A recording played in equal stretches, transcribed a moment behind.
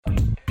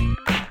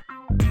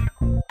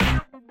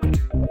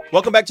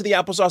Welcome back to the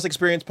Applesauce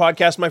Experience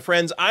podcast, my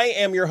friends. I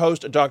am your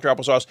host, Dr.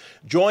 Applesauce,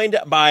 joined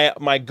by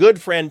my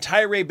good friend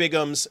Ty Ray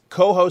Bigham's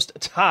co-host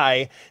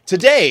Ty.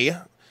 Today,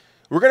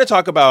 we're going to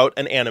talk about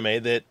an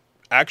anime that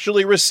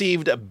actually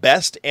received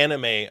Best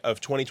Anime of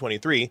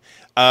 2023.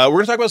 We're going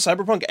to talk about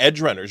Cyberpunk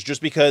Edgerunners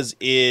just because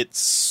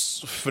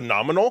it's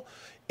phenomenal.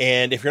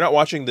 And if you're not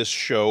watching this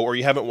show or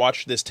you haven't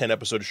watched this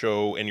 10-episode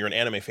show and you're an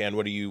anime fan,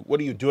 what are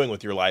you doing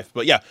with your life?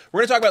 But yeah, we're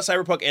going to talk about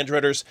Cyberpunk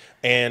Edgerunners,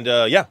 and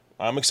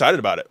I'm excited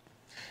about it.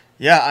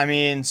 Yeah, I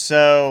mean,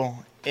 so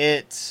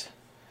it's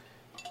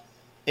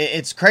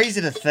crazy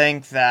to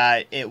think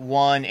that it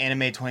won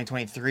Anime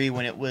 2023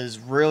 when it was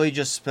really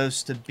just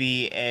supposed to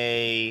be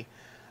an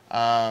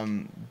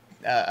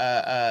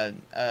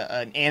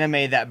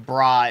anime that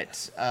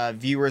brought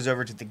viewers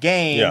over to the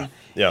game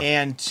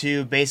and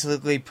to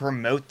basically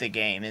promote the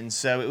game. And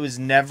so it was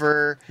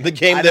never... The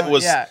game that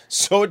was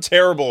so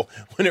terrible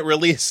when it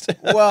released.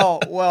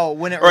 Well,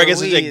 when it or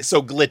released... I guess it's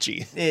so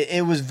glitchy.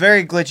 It was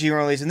very glitchy when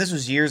released, and this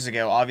was years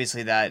ago,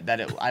 obviously, I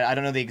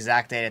don't know the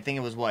exact date. I think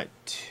it was,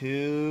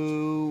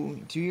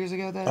 2 years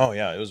ago that... Oh,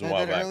 yeah, it was a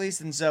while back. Released,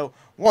 and so...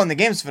 One, the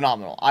game's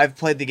phenomenal. I've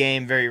played the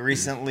game very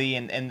recently,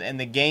 and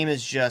the game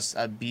is just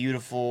a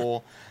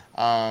beautiful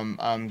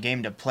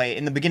game to play.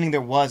 In the beginning, there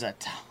was a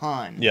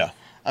ton. Yeah.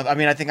 I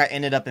mean, I think I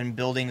ended up in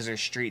buildings or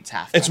streets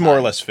half the It's time. more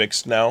or less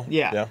fixed now.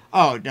 Yeah.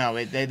 Oh,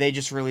 no, they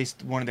just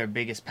released one of their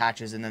biggest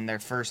patches and then their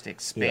first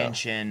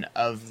expansion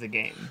of the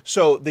game.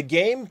 So the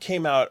game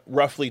came out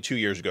roughly 2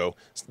 years ago.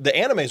 The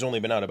anime's only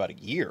been out about a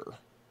year,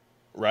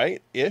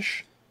 right?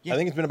 Ish? Yeah. I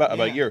think it's been about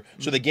a year.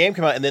 So the game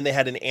came out, and then they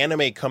had an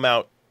anime come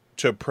out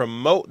to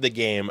promote the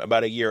game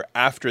about a year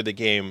after the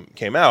game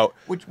came out.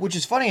 Which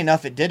is funny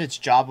enough, it did its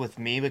job with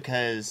me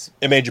because...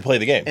 It made you play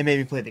the game. It made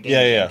me play the game.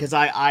 Yeah. Because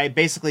I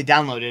basically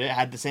downloaded it,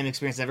 had the same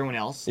experience as everyone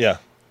else. Yeah.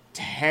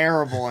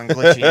 Terrible in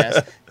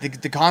glitchiness.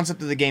 the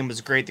concept of the game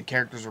was great, the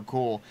characters were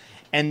cool.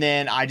 And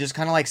then I just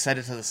kind of set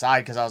it to the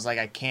side because I was like,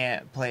 I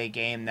can't play a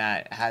game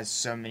that has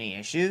so many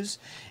issues.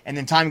 And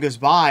then time goes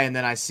by, and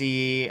then I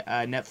see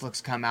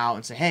Netflix come out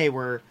and say, hey,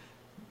 we're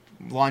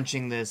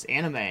launching this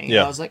anime. And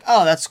I was like,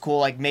 oh, that's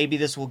cool. Maybe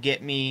this will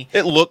get me...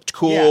 It looked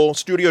cool. Yeah.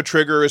 Studio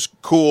Trigger is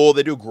cool.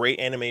 They do great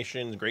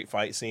animations, great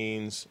fight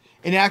scenes.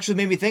 And it actually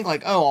made me think,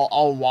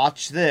 I'll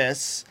watch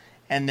this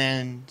and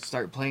then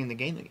start playing the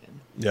game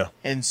again. Yeah.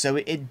 And so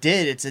it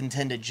did its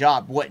intended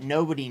job. What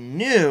nobody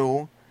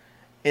knew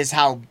is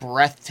how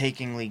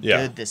breathtakingly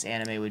good this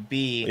anime would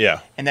be. Yeah.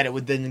 And that it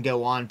would then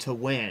go on to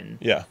win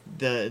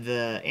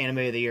the anime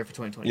of the year for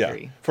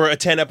 2023. Yeah. For a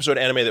 10-episode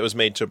anime that was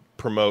made to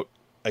promote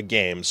a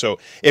game. So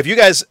if you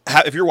guys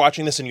if you're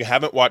watching this and you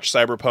haven't watched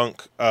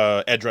Cyberpunk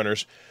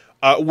Edgerunners,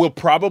 we're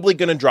probably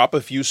going to drop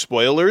a few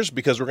spoilers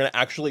because we're going to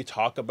actually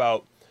talk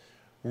about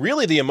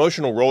really the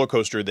emotional roller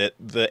coaster that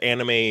the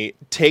anime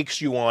takes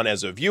you on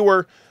as a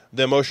viewer,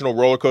 the emotional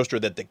roller coaster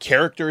that the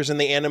characters in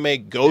the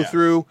anime go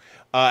through.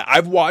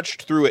 I've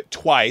watched through it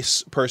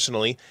twice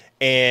personally,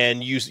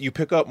 and you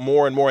pick up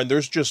more and more, and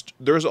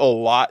there's a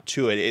lot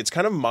to it. It's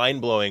kind of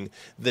mind-blowing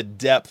the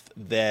depth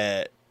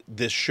that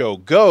this show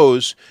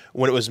goes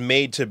when it was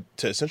made to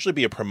essentially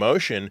be a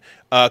promotion.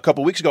 A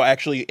couple weeks ago, I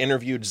actually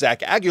interviewed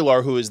Zach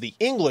Aguilar, who is the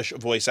English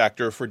voice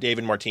actor for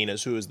David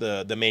Martinez, who is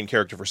the main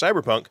character for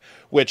Cyberpunk,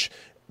 which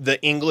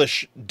the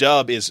English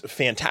dub is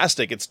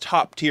fantastic. It's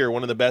top tier,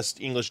 one of the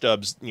best English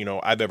dubs,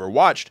 I've ever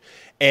watched.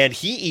 And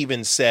he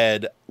even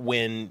said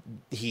when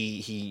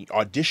he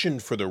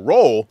auditioned for the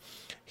role,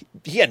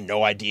 he had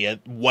no idea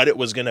what it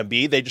was going to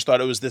be. They just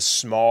thought it was this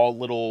small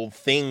little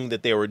thing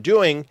that they were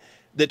doing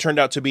that turned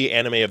out to be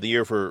anime of the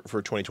year for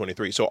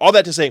 2023. So all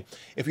that to say,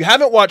 if you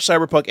haven't watched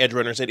Cyberpunk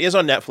Edgerunners, it is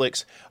on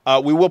Netflix.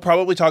 We will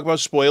probably talk about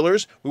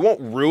spoilers. We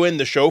won't ruin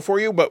the show for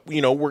you, but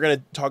we're going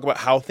to talk about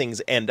how things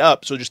end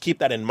up. So just keep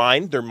that in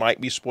mind. There might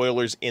be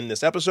spoilers in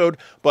this episode,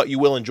 but you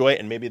will enjoy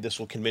it, and maybe this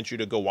will convince you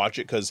to go watch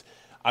it because,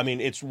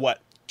 it's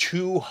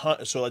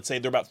 200. So let's say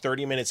they're about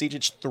 30 minutes each.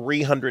 It's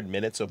 300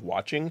 minutes of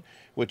watching,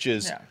 which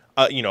is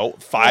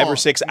 5 or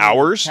 6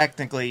 hours.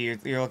 Technically,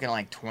 you're looking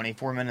at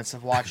 24 minutes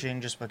of watching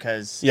just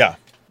because. Yeah,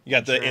 you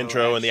got the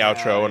intro and the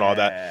outro and all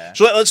that.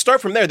 So let's start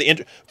from there.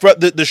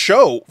 The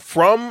show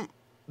from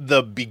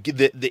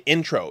the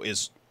intro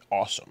is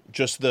awesome.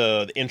 Just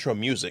the intro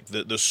music,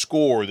 the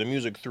score, the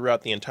music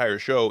throughout the entire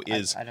show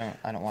is I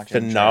don't watch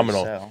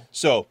phenomenal. Intro,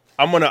 so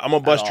I'm gonna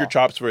bust your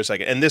chops for a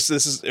second, and this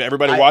is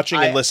everybody watching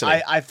and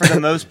listening. I for the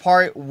most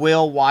part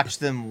will watch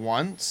them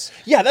once.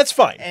 Yeah, that's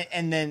fine.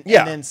 And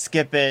then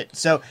skip it.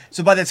 So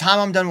by the time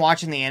I'm done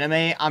watching the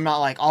anime, I'm not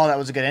like, oh, that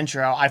was a good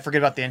intro. I forget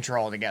about the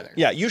intro altogether.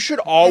 Yeah, you should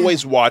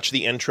always watch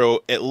the intro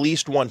at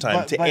least one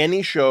time to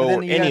any show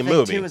or any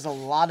movie. Too is a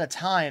lot of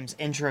times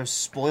intros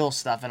spoil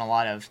stuff in a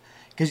lot of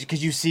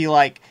because you see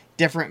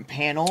different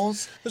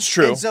panels. That's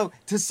true. And so,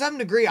 to some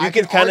degree, you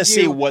can kind of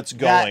see what's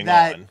going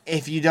on.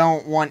 If you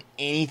don't want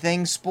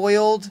anything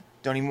spoiled,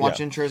 don't even watch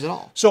intros at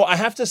all. So I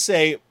have to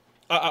say,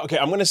 okay,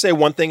 I'm going to say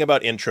one thing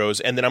about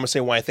intros, and then I'm going to say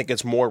why I think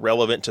it's more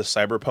relevant to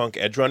Cyberpunk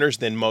Edgerunners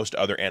than most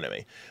other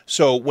anime.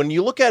 So when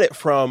you look at it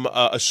from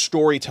a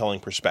storytelling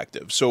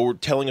perspective, so we're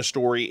telling a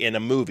story in a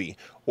movie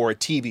or a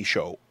TV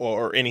show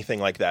or anything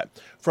like that.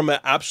 From an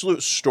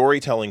absolute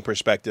storytelling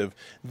perspective,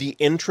 the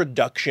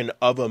introduction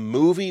of a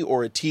movie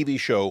or a TV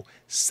show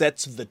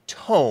sets the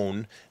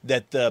tone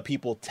that the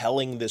people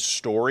telling this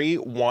story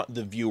want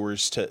the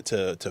viewers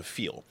to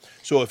feel.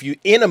 So if you,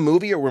 in a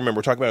movie, or remember,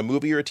 we're talking about a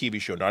movie or a TV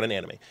show, not an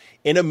anime.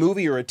 In a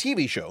movie or a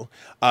TV show,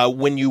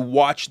 when you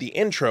watch the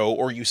intro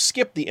or you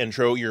skip the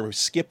intro, you're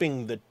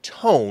skipping the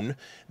tone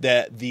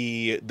that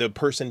the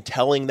person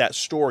telling that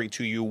story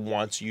to you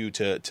wants you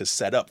to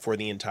set up for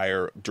the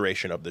entire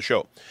duration of the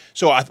show.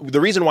 So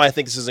the reason why I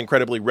think this is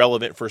incredibly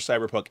relevant for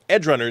Cyberpunk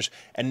Edgerunners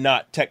and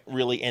not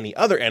really any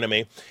other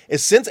anime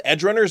is since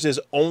Edgerunners is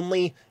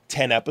only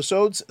 10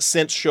 episodes,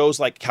 since shows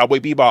like Cowboy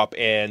Bebop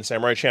and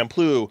Samurai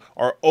Champloo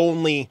are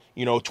only,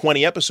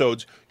 20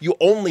 episodes, you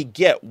only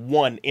get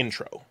one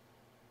intro.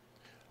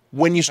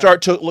 When you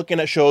start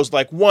looking at shows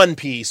like One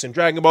Piece and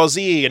Dragon Ball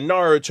Z and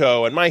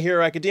Naruto and My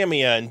Hero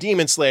Academia and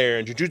Demon Slayer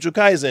and Jujutsu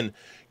Kaisen,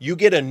 you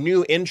get a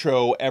new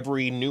intro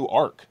every new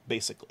arc,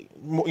 basically.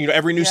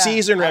 Every new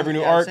season or every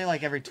new arc. I'd say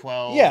like every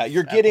 12. Yeah,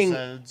 you're getting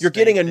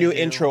a new do.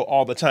 intro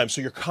all the time.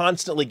 So you're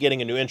constantly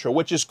getting a new intro,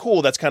 which is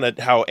cool. That's kind of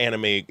how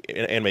anime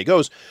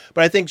goes.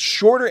 But I think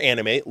shorter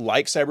anime,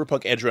 like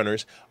Cyberpunk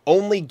Edgerunners,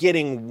 only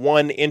getting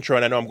one intro,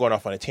 and I know I'm going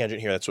off on a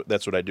tangent here.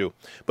 That's what I do.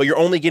 But you're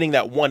only getting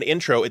that one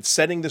intro. It's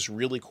setting this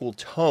really cool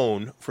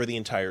tone for the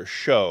entire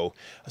show.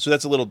 So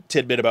that's a little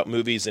tidbit about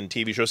movies and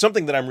TV shows,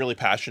 something that I'm really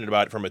passionate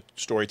about from a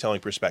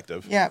storytelling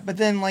perspective. Yeah, but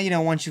then,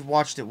 once you've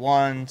watched it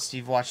once,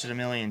 you've watched it a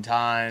million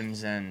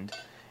times,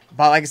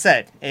 but like I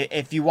said,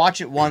 if you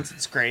watch it once,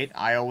 it's great.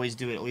 I always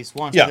do it at least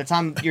once. Yeah. By the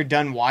time you're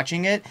done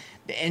watching it,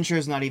 the intro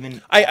is not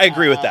even. I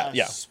agree with that.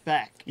 Yeah,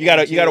 you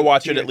gotta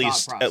watch it at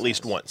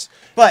least once.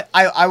 But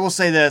I will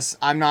say this: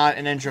 I'm not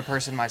an intro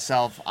person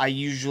myself. I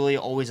usually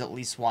always at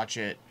least watch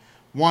it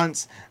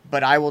once.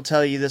 But I will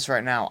tell you this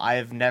right now: I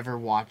have never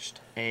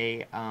watched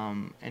an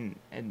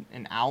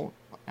outro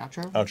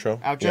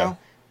Yeah.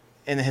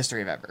 in the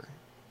history of ever.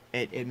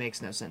 It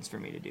makes no sense for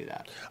me to do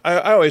that.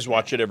 I always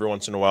watch it every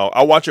once in a while.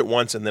 I'll watch it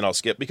once and then I'll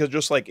skip because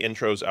just like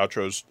intros,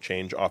 outros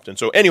change often.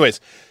 So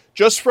anyways,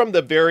 just from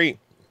the very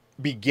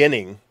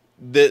beginning,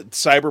 the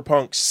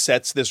Cyberpunk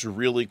sets this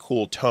really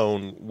cool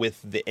tone with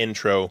the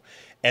intro,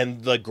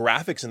 and the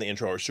graphics in the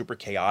intro are super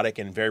chaotic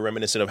and very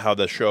reminiscent of how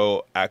the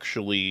show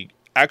actually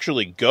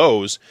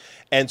goes.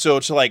 And so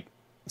to like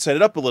set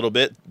it up a little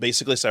bit,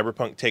 basically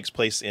Cyberpunk takes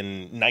place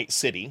in Night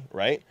City,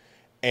 right?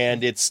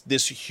 And it's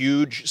this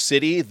huge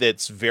city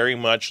that's very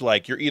much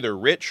like you're either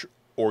rich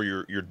or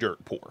you're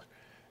dirt poor.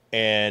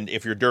 And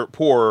if you're dirt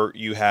poor,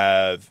 you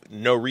have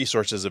no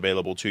resources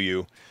available to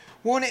you.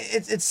 Well,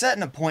 it's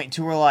setting a point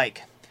to where,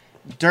 like,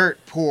 dirt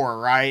poor,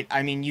 right?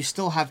 I mean, you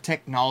still have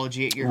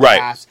technology at your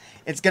grasp.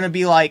 It's going to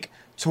be like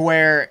to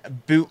where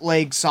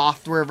bootleg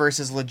software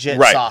versus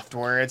legit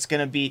software. It's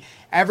going to be,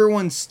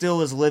 everyone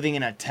still is living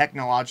in a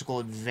technological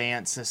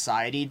advanced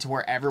society to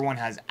where everyone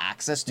has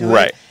access to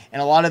it.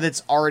 And a lot of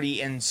it's already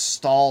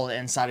installed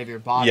inside of your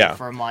body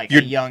from like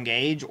a young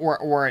age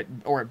or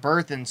at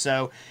birth. And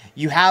so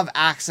you have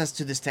access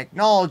to this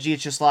technology.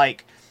 It's just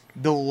like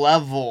the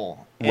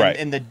level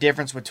and the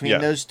difference between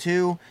those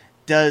two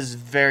does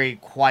vary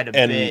quite a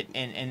bit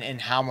in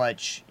how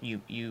much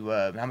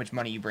how much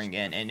money you bring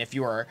in. And if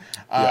you're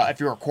a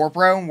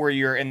corporo, where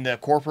you're in the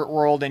corporate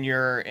world and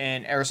you're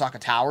in Arasaka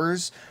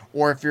Towers,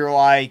 or if you're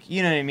like,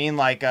 you know what I mean,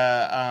 like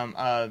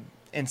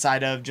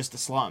inside of just the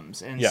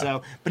slums. And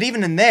so, but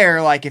even in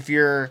there, like if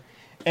you're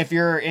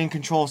in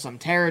control of some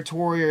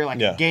territory or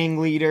like a gang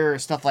leader or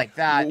stuff like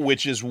that,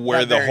 which is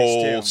where the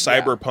whole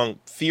cyberpunk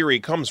theory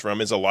comes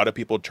from, is a lot of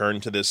people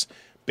turn to this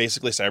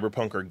basically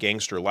cyberpunk or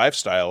gangster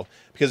lifestyle,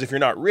 because if you're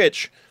not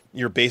rich,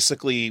 you're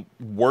basically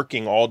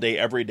working all day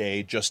every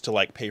day just to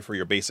like pay for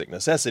your basic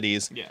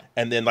necessities.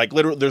 And then like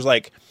literally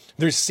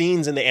there's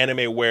scenes in the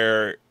anime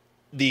where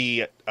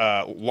the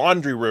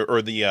laundry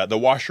or the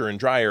washer and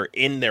dryer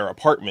in their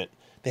apartment,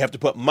 they have to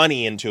put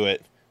money into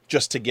it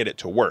just to get it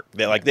to work.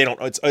 They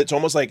don't. It's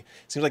almost like, it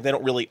seems like they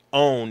don't really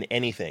own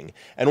anything.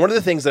 And one of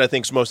the things that I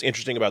think is most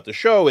interesting about the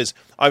show is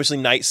obviously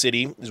Night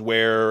City is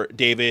where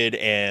David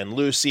and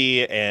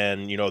Lucy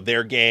and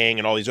their gang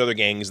and all these other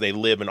gangs, they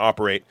live and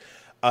operate.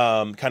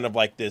 Kind of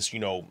like this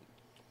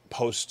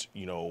post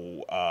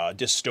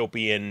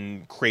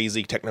dystopian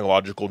crazy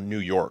technological New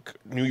York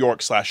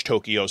 /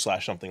 Tokyo /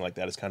 something like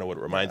that is kind of what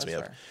it reminds me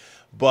of.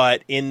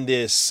 But in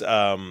this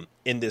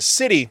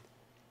city,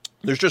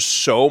 there's just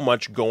so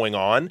much going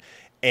on,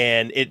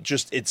 and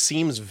it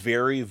seems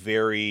very,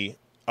 very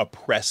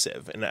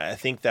oppressive. And I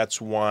think that's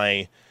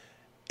why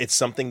it's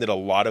something that a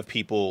lot of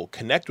people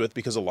connect with,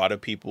 because a lot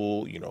of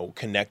people,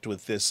 connect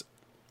with this.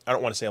 I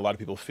don't want to say a lot of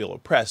people feel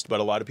oppressed, but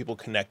a lot of people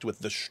connect with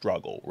the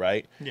struggle,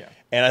 right? Yeah.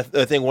 And I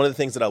think one of the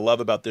things that I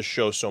love about this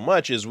show so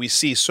much is we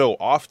see so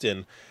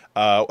often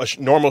a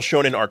normal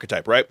shonen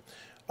archetype, right?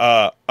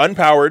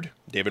 Unpowered,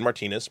 David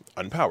Martinez,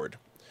 unpowered.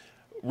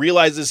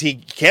 Realizes he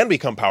can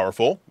become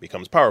powerful,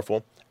 becomes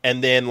powerful,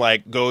 and then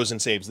like goes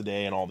and saves the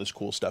day, and all this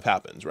cool stuff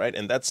happens, right?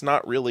 And that's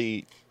not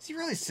really. Is he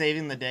really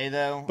saving the day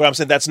though? But I'm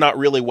saying that's not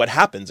really what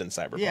happens in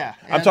Cyberpunk. Yeah,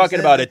 I'm talking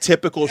about a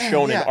typical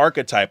shonen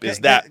archetype. Is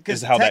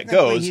how that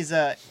goes?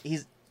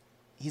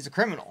 He's a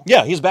criminal.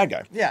 Yeah, he's a bad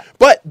guy. Yeah.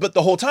 But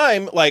the whole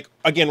time, like,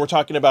 again, we're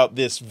talking about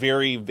this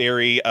very,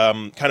 very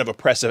kind of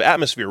oppressive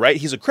atmosphere, right?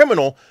 He's a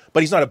criminal,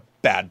 but he's not a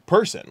bad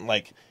person.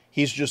 Like,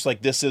 he's just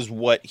like, this is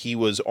what he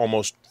was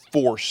almost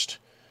forced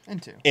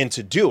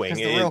into doing.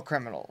 Because the real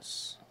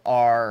criminals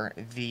are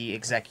the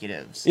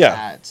executives Yeah.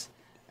 at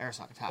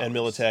Arasaka Towers. And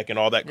Militech and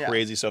all that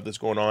crazy stuff that's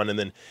going on. And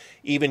then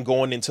even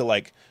going into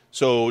like,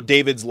 so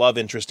David's love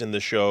interest in the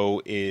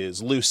show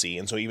is Lucy.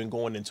 And so even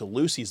going into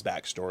Lucy's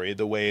backstory,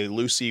 the way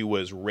Lucy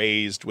was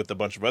raised with a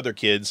bunch of other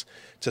kids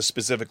to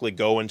specifically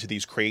go into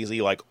these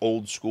crazy, like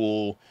old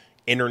school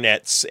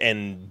internets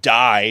and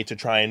die to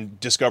try and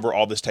discover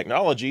all this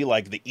technology,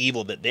 like the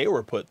evil that they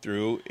were put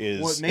through is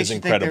incredible. What makes you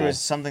think there was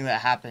something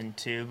that happened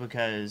too,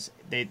 because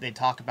they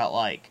talk about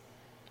like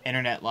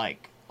internet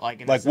like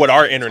what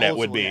our internet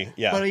would be,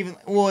 yeah. But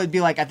it'd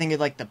be like, I think it's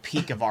like the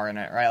peak of our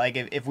internet, right? Like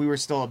if we were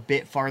still a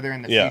bit farther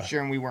in the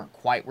future and we weren't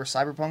quite where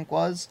Cyberpunk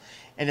was,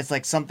 and it's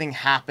like something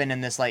happened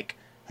in this like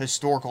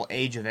historical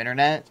age of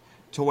internet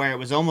to where it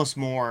was almost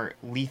more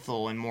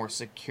lethal and more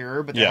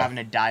secure, but they're having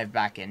to dive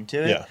back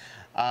into it.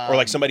 Yeah. Or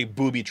like somebody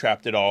booby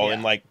trapped it all,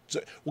 and like,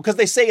 because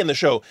they say in the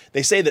show,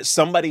 they say that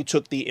somebody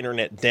took the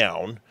internet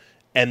down.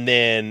 And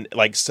then,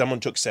 like, someone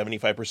took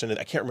 75% of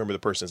I can't remember the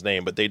person's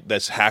name, but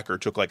this hacker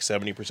took, like,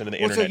 70% of the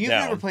internet so you've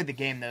down. never played the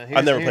game, though.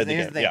 I've never played the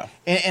game, yeah.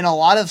 And a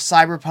lot of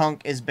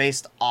Cyberpunk is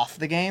based off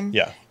the game.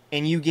 Yeah.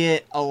 And you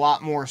get a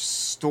lot more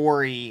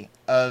story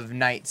of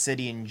Night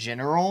City in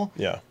general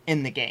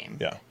in the game.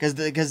 Yeah.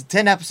 Because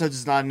 10 episodes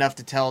is not enough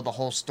to tell the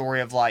whole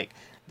story of, like,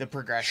 the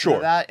progression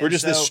of that. Or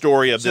just the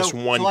story of this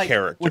one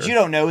character. What you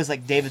don't know is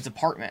like David's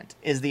apartment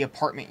is the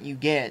apartment you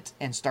get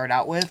and start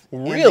out with.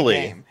 Really?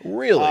 In the game.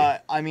 Really?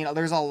 I mean,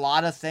 there's a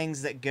lot of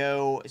things that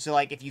go. So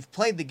like, if you've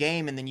played the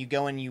game and then you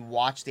go and you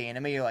watch the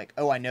anime, you're like,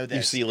 oh, I know this.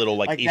 You see little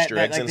like Easter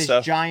eggs and this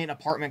stuff. Giant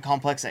apartment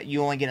complex that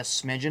you only get a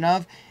smidgen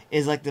of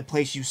is like the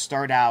place you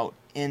start out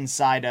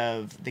inside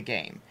of the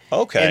game.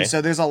 Okay. And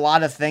so there's a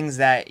lot of things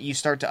that you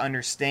start to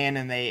understand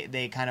and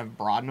they kind of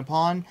broaden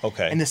upon.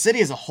 Okay. And the city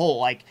as a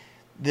whole, like.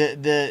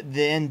 The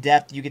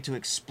in-depth you get to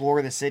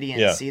explore the city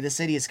and see the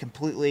city is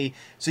completely...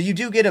 So you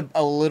do get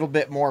a little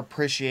bit more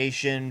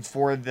appreciation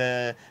for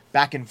the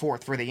back and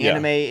forth, for the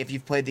anime if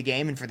you've played the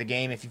game, and for the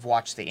game if you've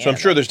watched the anime. So I'm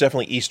sure there's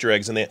definitely Easter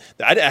eggs in there.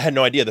 I had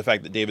no idea the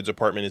fact that David's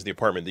apartment is the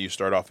apartment that you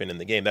start off in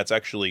the game. That's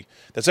actually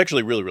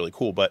really, really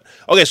cool. But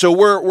okay, so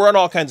we're on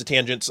all kinds of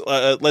tangents.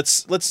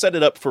 Let's set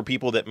it up for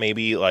people that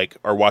maybe like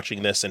are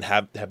watching this and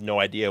have no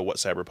idea what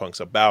Cyberpunk's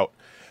about.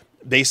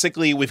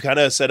 Basically, we've kind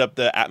of set up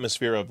the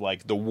atmosphere of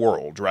like the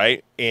world,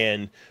 right?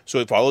 And so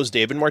it follows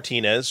David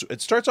Martinez.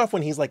 It starts off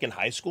when he's like in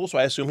high school, so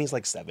I assume he's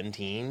like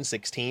 17,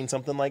 16,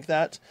 something like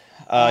that.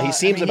 He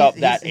seems about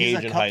that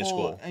age in high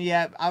school.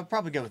 Yeah, I would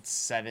probably go with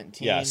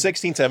 17. Yeah,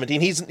 16,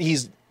 17.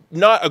 He's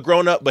not a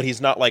grown up, but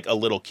he's not like a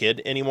little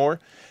kid anymore.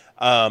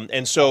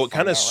 And so it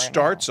kind of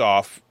starts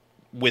off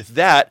with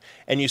that,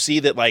 and you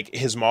see that like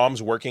his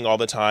mom's working all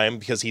the time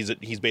because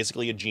he's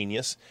basically a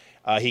genius.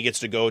 He gets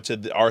to go to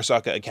the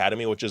Arasaka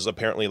Academy, which is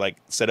apparently like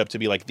set up to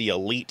be like the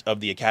elite of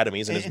the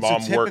academies, and his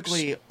mom works.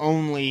 Typically,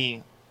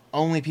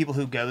 only people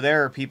who go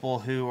there are people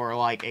who are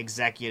like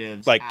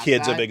executives, like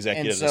kids of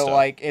executives. And so, and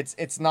like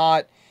it's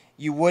not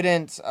you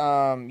wouldn't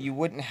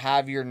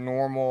have your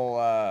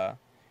normal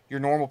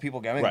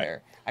people going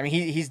there. I mean,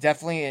 he's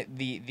definitely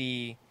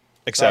the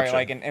exception.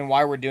 Sorry, like, and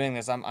why we're doing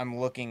this, I'm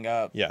looking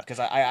up. Yeah, because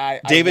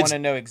I want to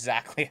know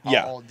exactly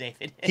how old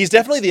David is. He's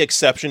definitely the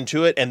exception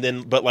to it,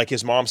 but like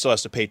his mom still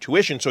has to pay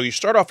tuition, so you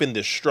start off in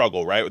this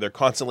struggle, right? Where they're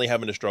constantly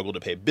having to struggle to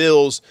pay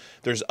bills.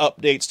 There's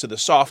updates to the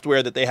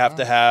software that they have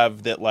to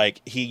have that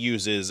like he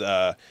uses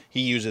a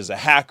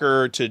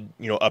hacker to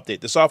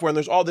update the software, and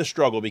there's all this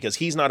struggle because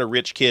he's not a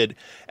rich kid,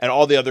 and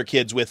all the other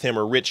kids with him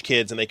are rich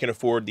kids, and they can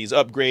afford these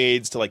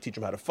upgrades to like teach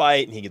him how to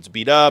fight, and he gets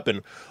beat up,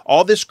 and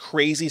all this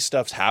crazy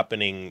stuff's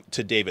happening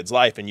to David's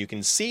life, and you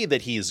can see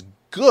that he's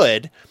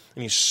good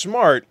and he's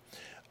smart,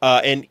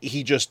 and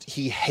he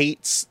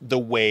hates the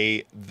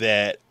way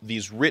that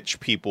these rich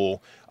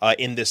people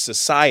in this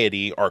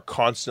society are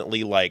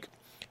constantly like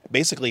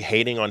basically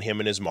hating on him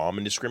and his mom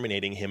and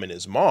discriminating him and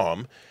his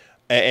mom.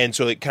 And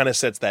so it kind of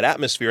sets that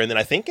atmosphere. And then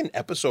I think in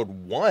episode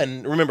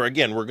 1, remember,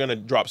 again, we're going to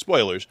drop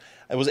spoilers.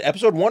 It was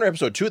episode 1 or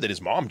episode 2 that his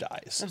mom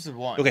dies. Episode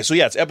 1. Okay, so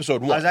yeah, it's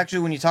episode 1. I was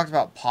actually, when you talked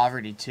about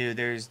poverty, too,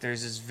 there's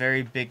this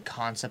very big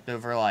concept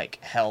over,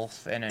 like,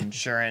 health and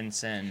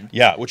insurance. And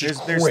yeah, which is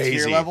crazy.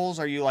 There's tier levels.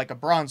 Are you, like, a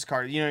bronze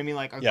card? You know what I mean?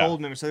 Like, a gold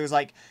member. So there's,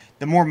 like,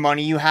 the more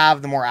money you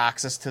have, the more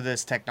access to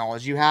this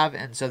technology you have.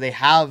 And so they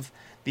have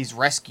these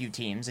rescue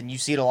teams. And you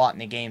see it a lot in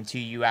the game, too.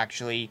 You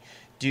actually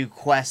do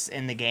quests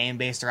in the game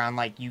based around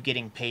like you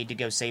getting paid to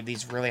go save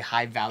these really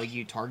high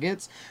value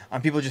targets.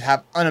 People just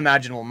have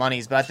unimaginable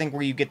monies, but I think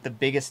where you get the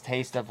biggest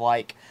taste of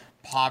like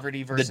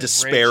poverty versus the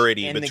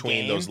disparity rich in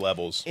between those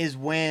levels is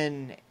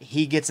when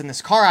he gets in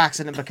this car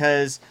accident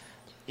because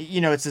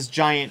it's this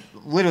giant,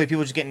 literally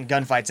people just getting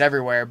gunfights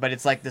everywhere, but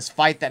it's like this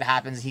fight that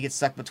happens. He gets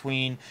stuck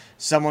between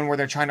someone where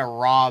they're trying to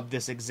rob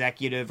this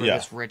executive or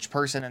this rich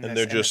person, and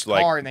they're just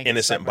like car, and they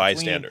innocent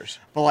bystanders.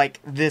 But like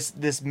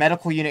this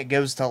medical unit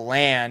goes to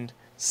land,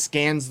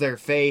 scans their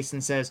face,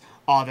 and says,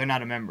 "Oh, they're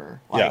not a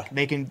member." Like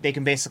they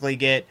can basically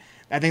get.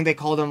 I think they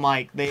called them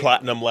like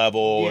platinum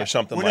level or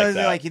something like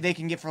that. Like they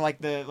can get for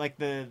like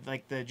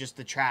the just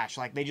the trash.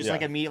 Like they just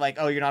like immediately like,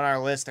 oh, you're not on our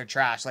list. They're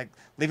trash. Like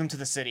leave them to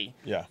the city.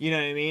 Yeah, you know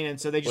what I mean.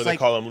 And so they just or they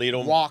call them lead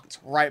them. Walked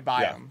right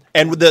by them.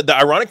 And the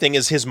ironic thing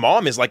is his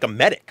mom is like a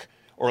medic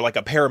or like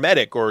a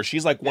paramedic, or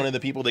she's like one of the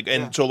people that,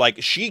 and so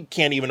like she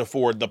can't even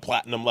afford the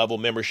platinum level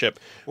membership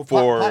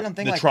for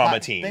the trauma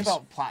teams. Think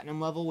about platinum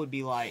level would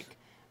be like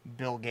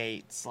Bill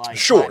Gates. Like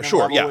sure,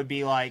 would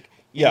be like.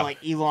 You know, like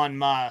Elon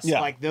Musk,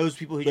 like those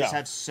people who just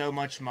have so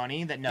much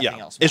money that nothing else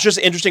matters. It's just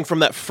interesting from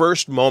that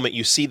first moment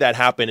you see that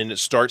happen, and it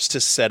starts to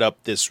set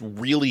up this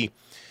really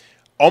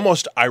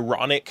almost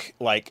ironic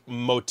like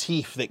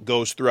motif that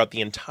goes throughout the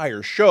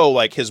entire show.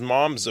 Like his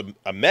mom's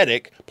a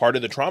medic, part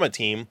of the trauma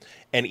team,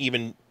 and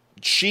even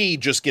she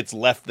just gets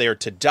left there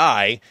to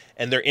die,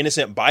 and they're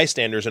innocent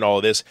bystanders in all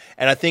of this.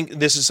 And I think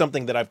this is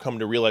something that I've come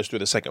to realize through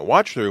the second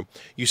watch through.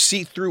 You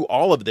see through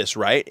all of this,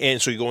 right?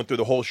 And so you're going through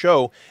the whole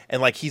show,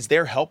 and like he's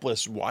there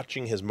helpless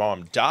watching his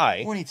mom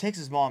die. When he takes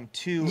his mom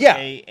to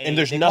and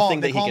there's nothing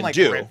that he can like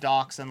do. Rip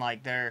docs, and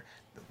like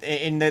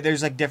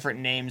there's like different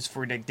names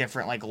for the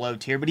different like low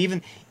tier, but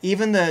even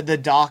the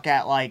doc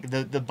at like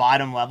the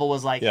bottom level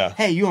was like,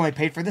 hey, you only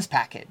paid for this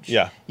package. You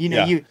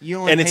only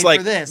and paid it's like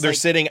for this. They're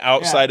sitting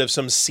outside of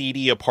some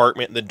seedy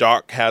apartment. The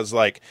doc has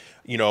like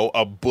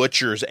a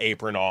butcher's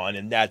apron on,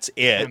 and that's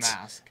it,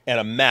 and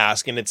a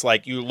mask, and it's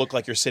like you look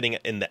like you're sitting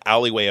in the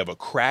alleyway of a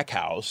crack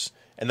house.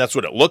 And that's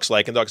what it looks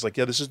like. And Doc's like,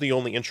 yeah, this is the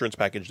only insurance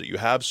package that you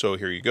have. So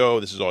here you go.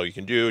 This is all you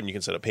can do. And you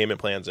can set up payment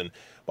plans and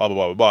blah, blah,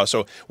 blah, blah, blah.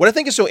 So what I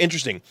think is so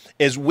interesting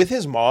is with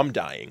his mom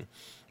dying,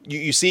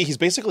 you see he's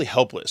basically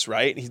helpless,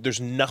 right?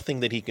 There's nothing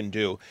that he can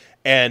do.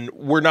 And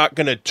we're not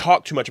going to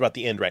talk too much about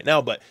the end right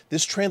now, but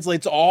this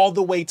translates all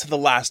the way to the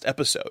last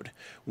episode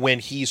when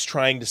he's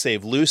trying to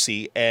save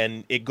Lucy,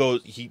 and it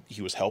goes,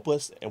 he was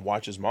helpless and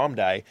watched his mom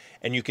die.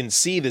 And you can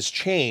see this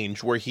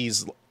change where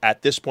he's,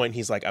 at this point,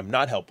 he's like, I'm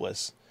not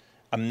helpless.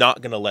 I'm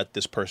not going to let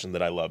this person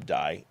that I love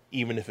die,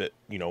 even if it,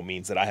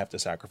 means that I have to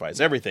sacrifice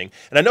everything.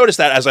 And I noticed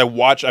that as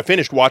I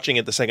finished watching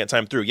it the second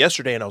time through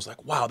yesterday, and I was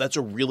like, wow, that's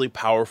a really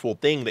powerful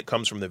thing that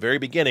comes from the very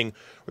beginning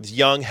with this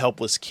young,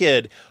 helpless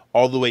kid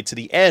all the way to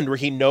the end where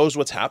he knows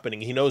what's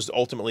happening. He knows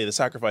ultimately the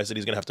sacrifice that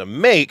he's going to have to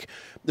make,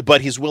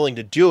 but he's willing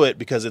to do it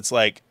because it's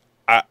like,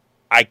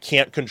 I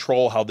can't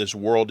control how this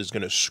world is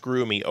going to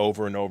screw me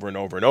over and over and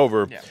over and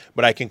over,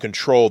 but I can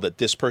control that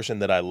this person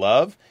that I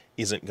love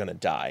isn't going to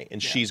die,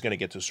 and she's going to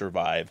get to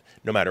survive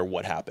no matter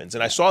what happens.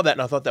 And I saw that,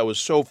 and I thought that was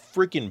so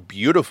freaking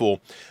beautiful,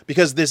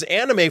 because this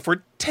anime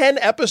for 10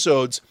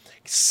 episodes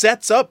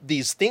sets up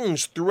these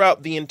things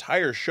throughout the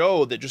entire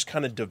show that just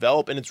kind of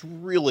develop, and it's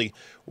really,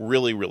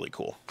 really, really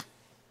cool.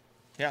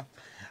 Yeah.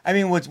 I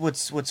mean,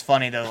 what's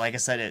funny, though, like I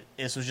said,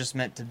 this was just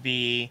meant to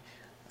be...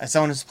 As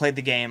someone who's played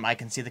the game, I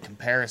can see the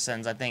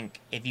comparisons. I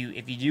think if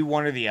you do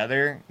one or the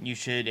other, you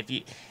should. If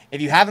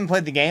you haven't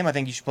played the game, I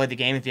think you should play the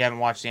game. If you haven't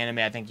watched the anime,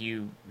 I think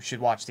you should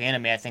watch the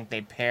anime. I think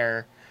they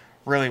pair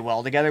really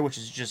well together, which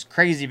is just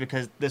crazy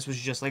because this was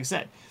just, like I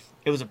said,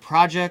 it was a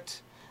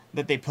project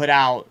that they put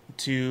out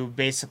to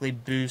basically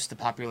boost the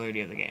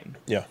popularity of the game.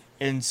 Yeah.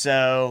 And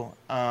so...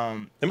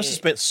 they must have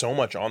spent so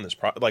much on this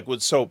project. Like,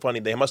 what's so funny,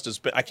 they must have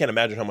spent... I can't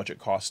imagine how much it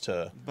cost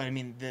to But, I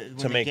mean,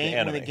 make the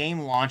anime. When the game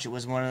launched, it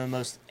was one of the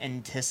most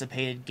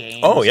anticipated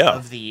games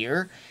of the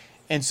year.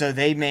 And so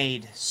they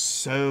made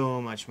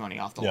so much money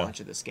off the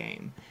launch of this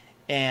game.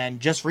 And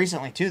just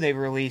recently, too, they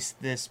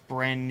released this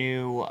brand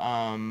new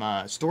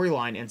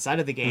storyline inside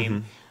of the game.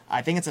 Mm-hmm.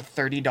 I think it's a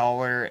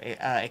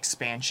 $30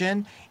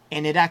 expansion.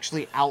 And it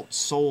actually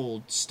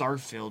outsold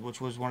Starfield, which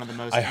was one of the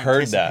most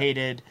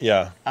anticipated.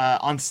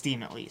 On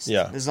Steam, at least.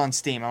 Yeah. This is on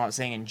Steam. I'm not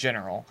saying in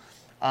general.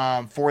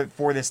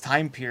 For this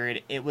time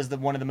period, it was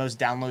one of the most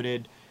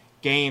downloaded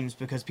games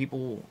because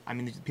people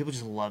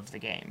just love the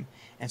game.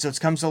 And so it's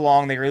come so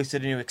long. They released a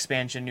new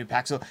expansion, new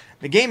pack. So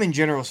the game in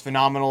general is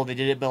phenomenal. They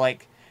did it, but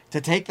like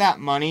to take that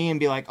money and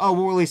be like, oh,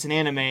 we'll release an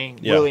anime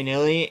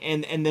willy-nilly,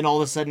 and then all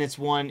of a sudden it's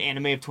one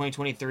anime of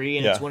 2023,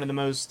 and it's one of the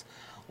most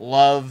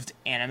loved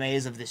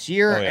animes of this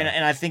year,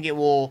 and I think it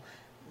will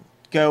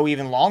go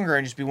even longer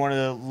and just be one of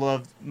the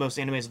loved most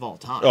animes of all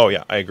time. Oh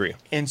yeah, I agree.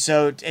 And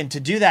so, and to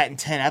do that in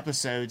 10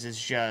 episodes is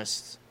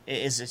just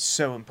it's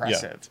so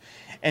impressive.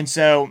 Yeah. And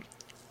so,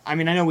 I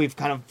mean, I know we've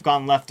kind of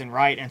gone left and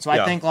right, and so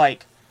I think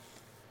like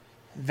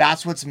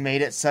that's what's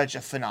made it such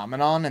a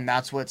phenomenon, and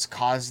that's what's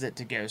caused it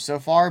to go so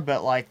far.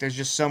 But like, there's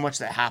just so much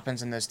that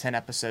happens in those 10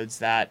 episodes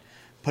that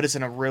put us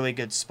in a really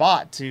good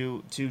spot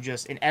to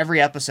just in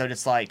every episode.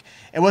 It's like,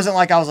 it wasn't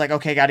like I was like,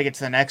 okay, got to get to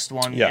the next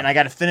one and I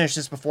got to finish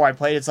this before I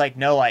played. It's like,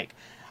 no, like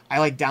I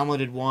like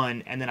downloaded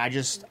one and then I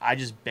just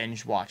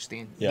binge watched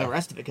the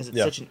rest of it because it's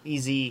such an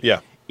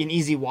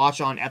easy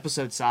watch on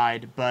episode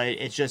side, but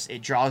it's just,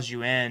 it draws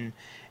you in.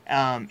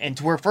 And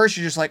to where first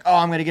you're just like, oh,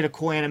 I'm going to get a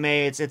cool anime.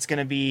 It's going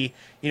to be,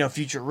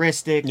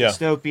 futuristic,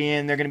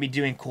 dystopian. They're going to be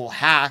doing cool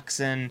hacks.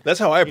 And that's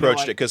how I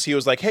approached it, because he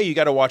was like, hey, you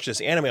got to watch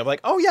this anime. I'm like,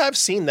 oh, yeah, I've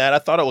seen that. I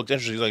thought it looked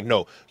interesting. He's like,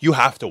 no, you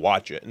have to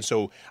watch it. And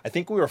so I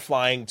think we were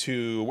flying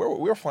to,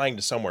 we were flying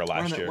to somewhere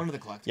last year. One of the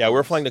Collecticons. Yeah, we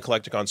were flying to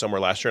Collecticon somewhere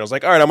last year. And I was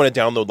like, all right, I'm going to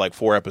download like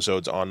 4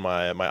 episodes on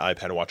my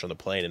iPad and watch on the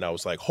plane. And I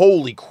was like,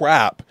 holy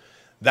crap,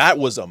 that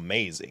was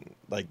amazing.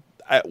 Like,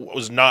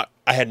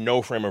 I had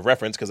no frame of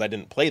reference because I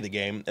didn't play the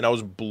game, and I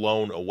was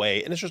blown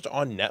away. And it's just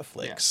on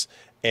Netflix.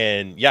 Yeah.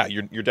 And yeah,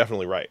 you're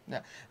definitely right.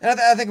 Yeah. And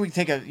I think we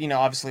take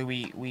obviously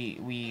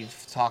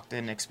we've talked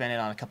and expanded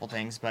on a couple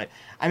things, but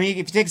I mean, if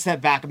you take a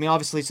step back, I mean,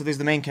 obviously, so there's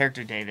the main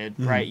character, David,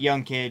 right?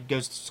 Young kid,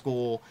 goes to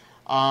school.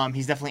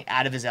 He's definitely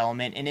out of his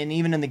element, and then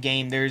even in the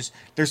game, there's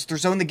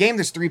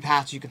 3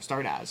 paths you can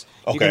start as.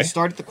 Okay. You can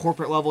start at the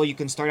corporate level, you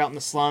can start out in the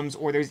slums,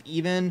 or there's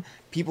even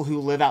people who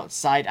live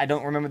outside. I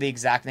don't remember the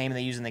exact name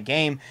they use in the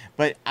game,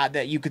 but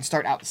that you can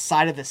start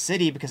outside of the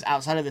city, because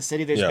outside of the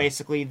city, there's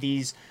basically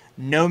these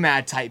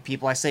nomad type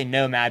people. I say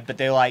nomad, but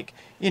they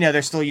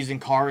they're still using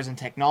cars and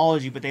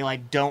technology, but they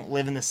don't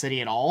live in the city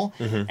at all.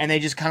 And they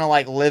just kind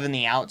of live in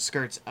the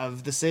outskirts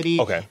of the city.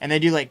 Okay. And they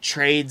do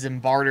trades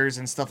and barters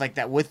and stuff like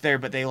that with there,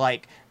 but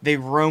they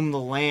roam the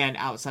land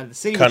outside of the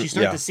city, which you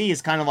start to see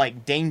is kind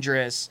of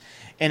dangerous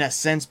in a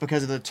sense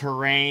because of the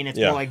terrain. It's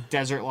more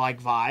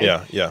desert-like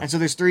vibe. Yeah. And so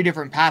there's 3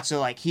 different paths.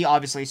 So he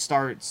obviously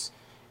starts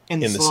in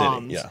the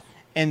slums. City. Yeah.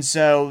 And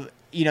so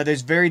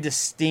there's very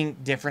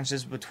distinct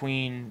differences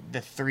between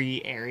the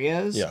 3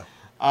 areas. Yeah.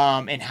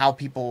 And how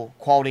people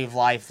quality of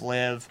life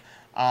live,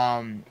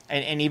 and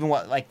even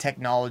what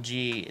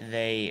technology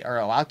they are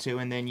allowed to.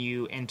 And then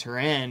you enter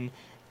in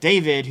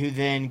David, who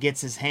then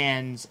gets his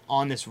hands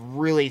on this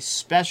really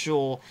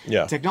special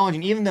technology.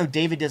 And even though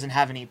David doesn't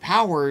have any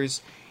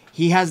powers,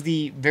 he has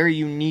the very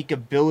unique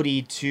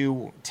ability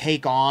to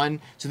take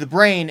on. So the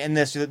brain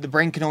the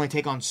brain can only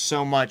take on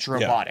so much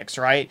robotics,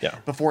 right? Yeah.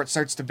 Before it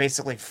starts to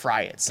basically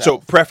fry itself. So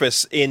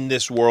preface, in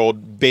this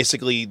world,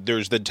 basically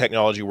there's the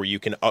technology where you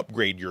can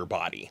upgrade your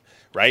body,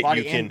 right?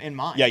 Body you can, and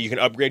mind. Yeah, you can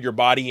upgrade your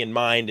body and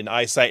mind and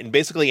eyesight, and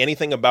basically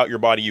anything about your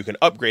body you can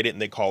upgrade it,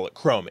 and they call it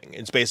chroming.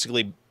 It's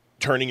basically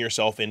turning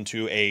yourself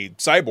into a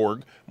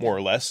cyborg, more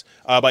or less,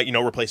 by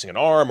replacing an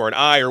arm or an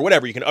eye or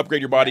whatever. You can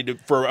upgrade your body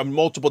for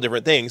multiple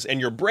different things,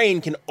 and your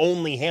brain can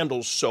only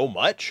handle so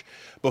much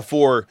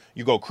before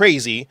you go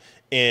crazy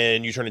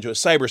and you turn into a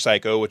cyber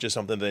psycho, which is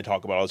something that they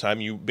talk about all the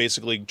time. You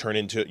basically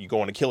you go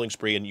on a killing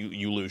spree, and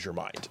you lose your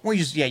mind. Well,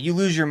 you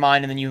lose your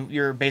mind, and then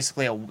you're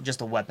basically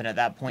just a weapon at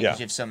that point because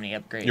you have so many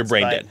upgrades. Your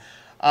brain dead.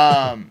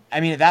 I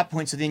mean, at that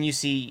point, so then you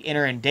see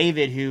enter in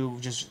David, who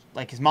just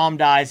his mom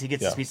dies, he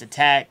gets this piece of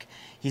tech.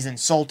 He's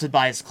insulted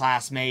by his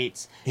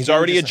classmates. He's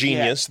already a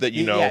genius that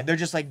you know. Yeah, they're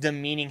just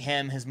demeaning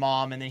him, his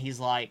mom, and then he's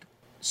like,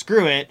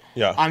 screw it.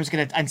 Yeah. I'm just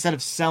going to, instead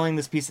of selling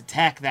this piece of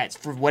tech that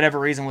for whatever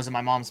reason was in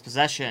my mom's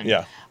possession,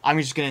 I'm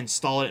just going to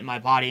install it in my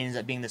body, and ends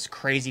up being this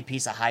crazy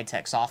piece of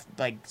high-tech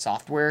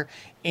software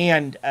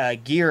and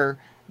gear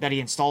that he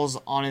installs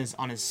on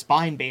his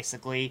spine,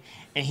 basically,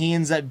 and he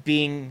ends up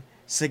being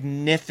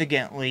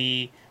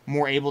significantly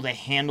more able to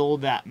handle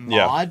that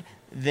mod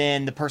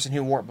than the person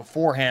who wore it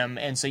before him.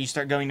 And so you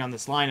start going down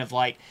this line of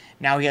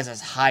now he has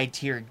this high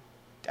tier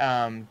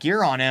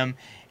gear on him,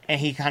 and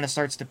he kind of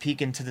starts to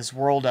peek into this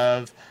world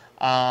of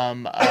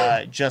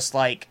just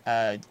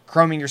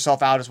chroming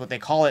yourself out is what they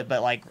call it,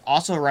 but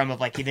also a realm of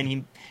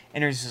he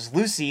introduces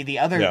Lucy, the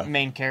other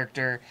main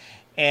character,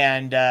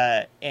 and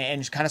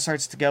just kind of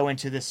starts to go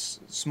into this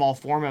small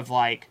form of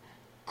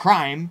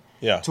crime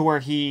to where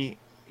he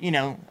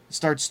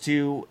starts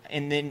to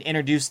and then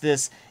introduce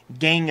this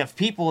gang of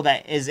people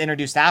that is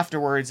introduced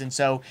afterwards. And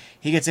so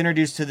he gets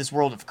introduced to this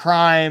world of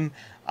crime,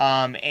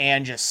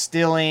 and just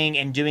stealing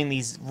and doing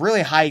these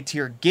really high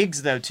tier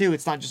gigs though too.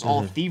 It's not just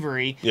all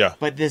thievery,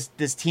 but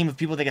this team of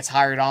people that gets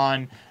hired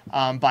on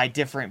by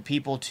different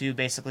people to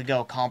basically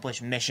go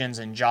accomplish missions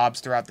and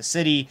jobs throughout the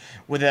city,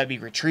 whether that be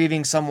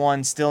retrieving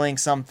someone, stealing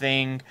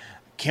something,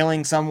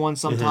 killing someone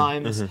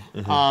sometimes.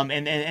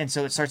 And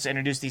so it starts to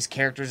introduce these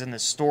characters in the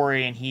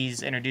story, and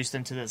he's introduced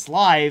them to this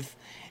life,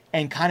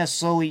 and kind of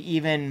slowly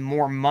even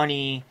more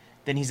money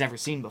than he's ever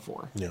seen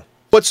before. Yeah.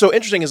 What's so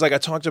interesting is I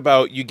talked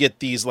about, you get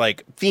these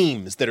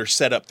themes that are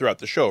set up throughout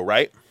the show,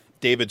 right?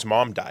 David's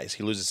mom dies.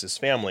 He loses his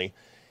family.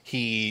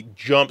 He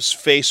jumps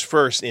face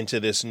first into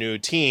this new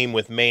team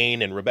with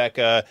Maine and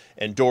Rebecca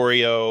and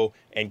Dorio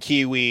and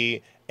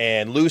Kiwi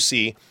and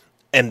Lucy,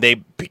 and they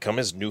become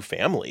his new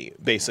family,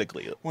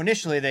 basically. Well,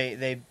 initially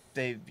they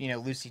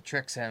Lucy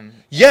tricks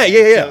him.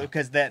 Yeah.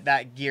 Because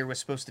that gear was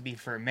supposed to be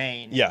for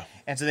Maine. Yeah.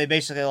 And so they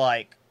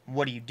basically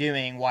what are you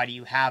doing? Why do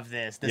you have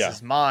this? This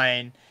is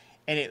mine.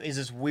 And it is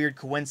this weird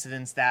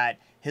coincidence that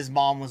his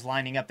mom was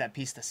lining up that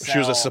piece to sell. She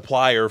was a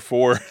supplier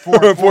for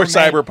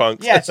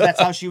Cyberpunk. Yeah, so that's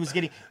how she was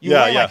getting.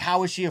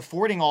 How is she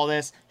affording all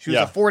this? She was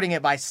affording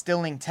it by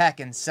stealing tech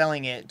and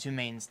selling it to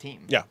Maine's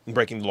team. Yeah, and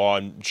breaking the law,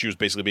 and she was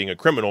basically being a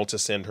criminal to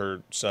send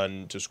her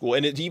son to school.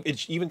 And it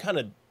even kind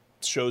of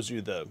shows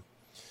you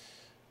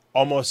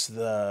almost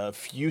the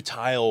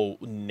futile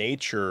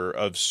nature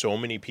of so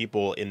many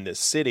people in this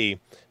city.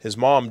 His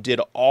mom did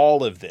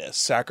all of this,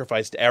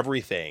 sacrificed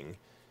everything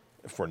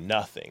for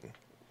nothing,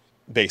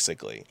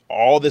 basically.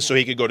 All this so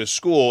he could go to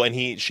school,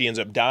 and she ends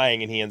up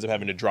dying, and he ends up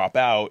having to drop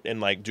out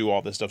and like do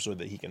all this stuff so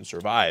that he can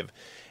survive.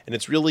 And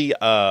it's really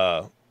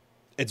the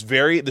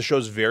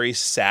show's very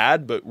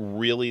sad, but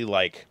really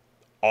like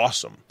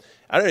awesome.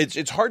 I don't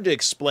know, it's hard to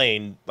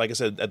explain, like I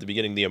said at the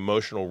beginning, the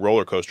emotional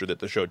roller coaster that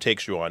the show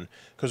takes you on,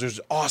 because there's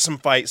awesome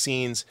fight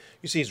scenes.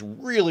 You see some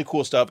really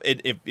cool stuff.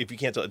 If you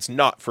can't tell, it's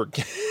not for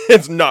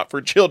it's not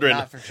for children.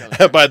 Not for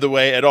children. By the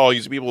way, at all.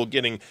 You see people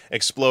getting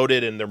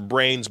exploded and their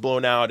brains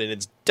blown out, and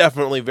it's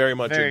definitely very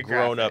much Very a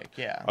grown graphic,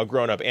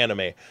 up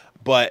anime.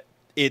 But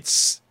it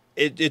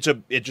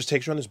just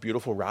takes you on this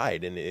beautiful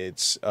ride, and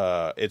it's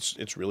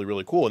really,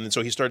 really cool. And then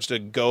so he starts to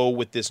go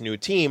with this new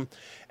team,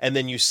 and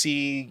then you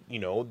see,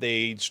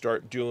 they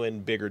start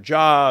doing bigger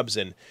jobs,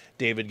 and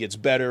David gets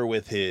better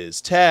with his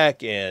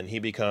tech, and he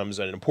becomes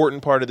an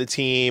important part of the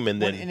team.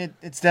 And then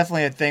it's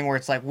definitely a thing where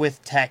it's like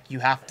with tech, you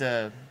have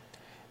to.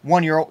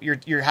 One,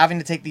 you're having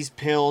to take these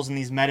pills and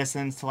these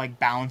medicines to like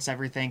balance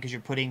everything because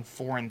you're putting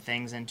foreign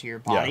things into your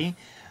body.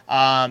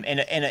 Yeah.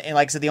 And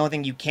like I said, the only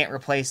thing you can't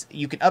replace,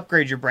 you can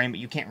upgrade your brain, but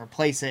you can't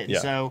replace it. And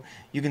so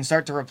you can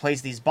start to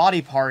replace these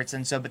body parts.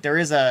 And so, but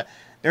there's a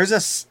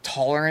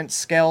tolerance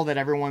scale that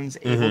everyone's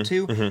able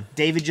to. Mm-hmm.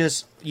 David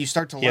you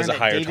start to learn that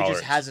David tolerance.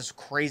 Just has this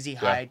crazy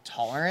high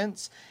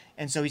tolerance.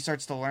 And so he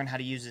starts to learn how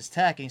to use his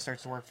tech, and he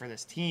starts to work for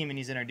this team, and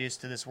he's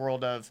introduced to this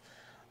world of,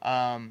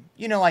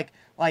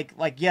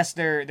 yes,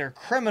 they're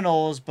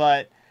criminals,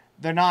 but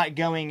they're not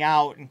going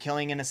out and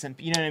killing innocent.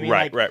 You know what I mean?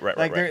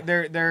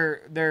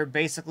 Right. They're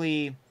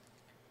basically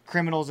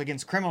criminals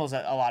against criminals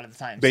a lot of the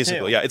time.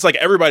 Basically, too. yeah. It's like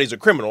everybody's a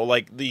criminal.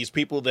 Like these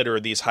people that are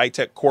these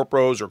high-tech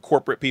corporos or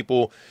corporate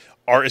people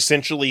are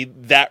essentially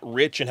that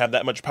rich and have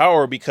that much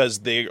power because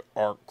they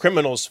are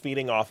criminals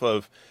feeding off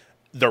of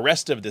the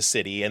rest of the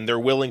city, and they're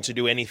willing to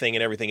do anything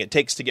and everything it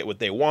takes to get what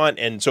they want.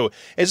 And so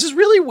it's this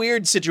really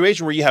weird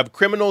situation where you have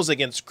criminals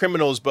against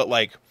criminals, but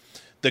like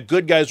the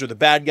good guys are the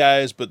bad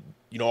guys, but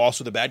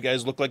also the bad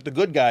guys look like the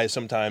good guys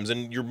sometimes,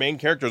 and your main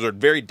characters are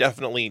very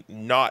definitely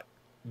not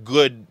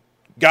good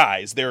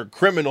guys. They're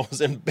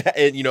criminals, and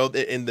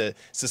in the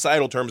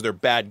societal terms, they're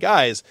bad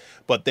guys,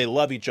 but they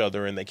love each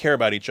other and they care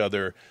about each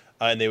other,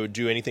 and they would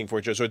do anything for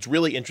each other. So it's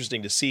really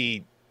interesting to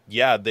see.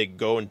 Yeah, they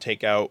go and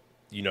take out.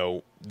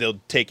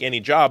 They'll take any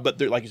job,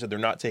 but like you said, they're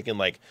not taking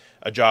like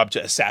a job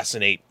to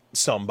assassinate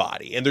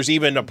somebody. And there's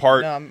even a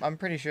part. No, I'm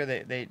pretty sure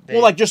they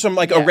well, like just some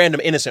like a random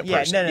innocent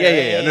person. No.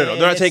 They're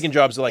not taking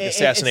jobs to like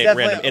assassinate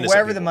random innocent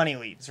wherever people. The money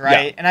leads,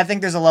 right? Yeah. And I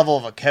think there's a level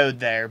of a code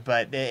there,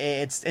 but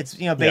it's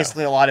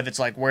basically a lot of it's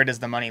like, where does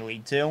the money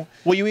lead to?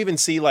 Well, you even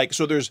see like,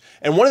 so there's,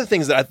 and one of the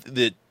things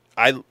that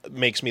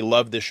makes me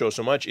love this show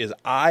so much is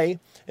I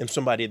am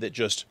somebody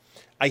that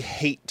I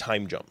hate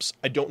time jumps.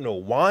 I don't know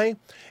why,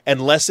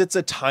 unless it's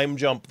a time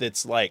jump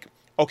that's like,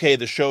 okay,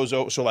 the show's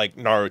over. So like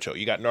Naruto,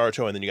 you got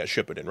Naruto and then you got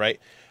Shippuden, right?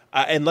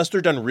 Unless they're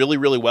done really,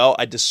 really well,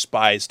 I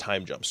despise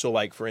time jumps. So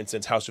like, for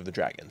instance, House of the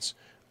Dragons,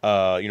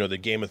 the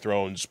Game of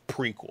Thrones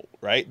prequel,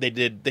 right? They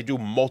do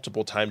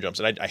multiple time jumps,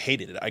 and I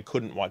hated it. I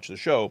couldn't watch the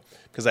show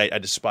because I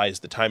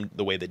despised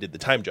the way they did the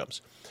time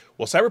jumps.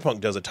 Well, Cyberpunk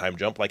does a time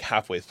jump like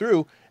halfway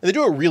through, and they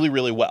do it really,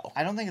 really well.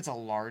 I don't think it's a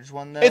large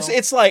one though. It's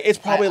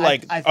probably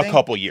a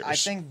couple years. I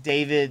think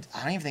David.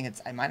 I don't even think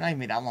it might not even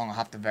be that long. I'll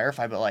have to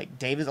verify, but like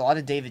David, a lot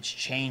of David's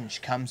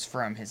change comes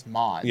from his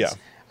mods. Yeah.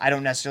 I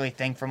don't necessarily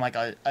think from like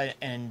an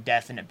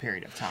indefinite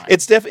period of time.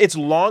 It's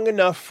long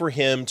enough for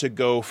him to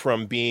go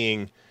from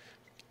being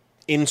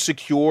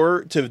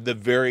insecure to the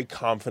very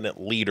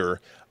confident leader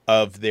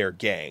of their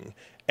gang.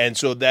 And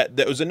so that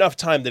was enough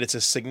time that it's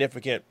a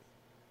significant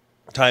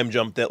time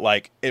jump that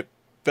like it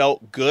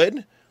felt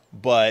good,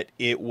 but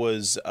it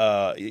was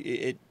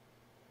it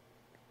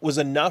was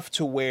enough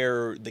to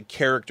where the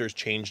characters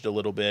changed a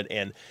little bit.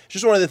 And it's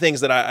just one of the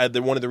things that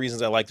one of the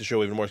reasons I like the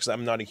show even more, because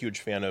I'm not a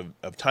huge fan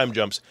of time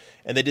jumps,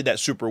 and they did that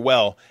super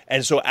well.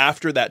 And so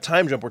after that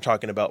time jump, we're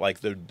talking about like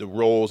the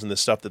roles and the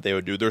stuff that they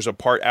would do. There's a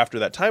part after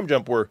that time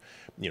jump where,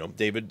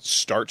 David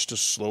starts to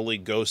slowly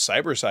go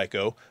cyber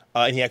psycho,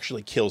 and he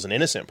actually kills an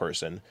innocent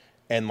person.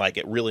 And like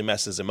it really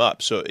messes him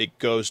up. So it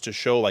goes to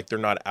show like they're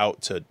not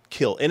out to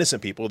kill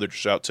innocent people. They're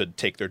just out to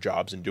take their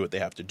jobs and do what they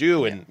have to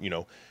do, and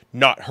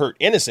not hurt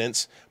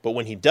innocents. But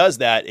when he does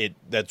that,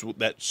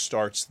 that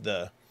starts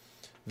the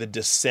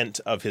descent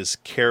of his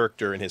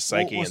character and his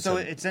psyche. Well, so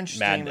into it's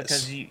interesting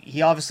madness. because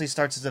he obviously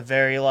starts as a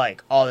very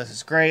like, oh, this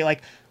is great.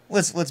 Like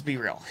let's be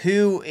real.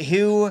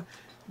 Who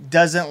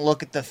doesn't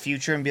look at the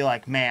future and be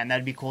like, man,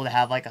 that'd be cool to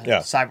have like a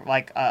cyber,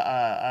 like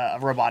a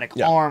robotic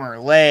arm or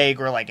leg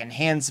or like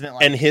enhancement.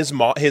 Like, and his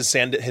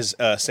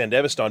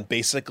Sandevistan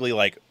basically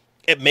like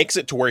it makes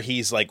it to where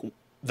he's like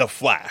the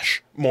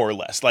Flash, more or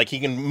less. Like he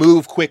can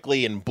move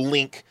quickly and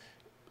blink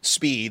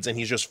speeds, and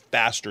he's just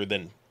faster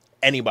than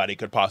anybody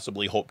could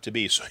possibly hope to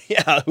be. So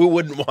yeah, who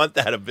wouldn't want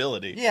that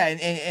ability? Yeah,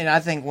 and I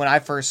think when I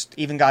first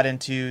even got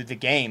into the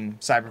game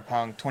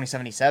Cyberpunk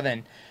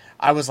 2077.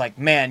 I was like,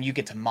 man, you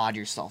get to mod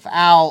yourself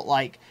out,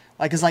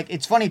 cause like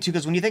it's funny too,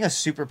 because when you think of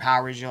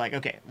superpowers, you're like,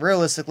 okay,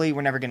 realistically,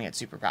 we're never gonna get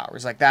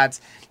superpowers. Like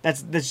that's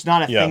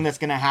not a thing that's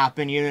gonna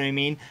happen. You know what I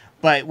mean?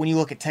 But when you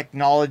look at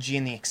technology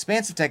and the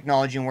expanse of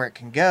technology and where it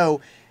can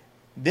go,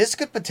 this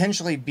could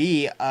potentially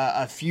be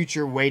a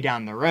future way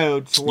down the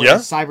road to where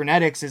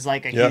cybernetics is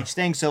like a huge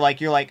thing. So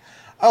like you're like,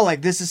 oh,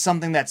 like this is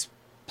something that's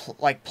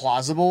like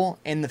plausible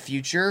in the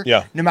future.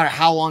 Yeah. No matter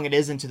how long it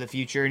is into the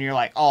future, and you're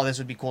like, oh, this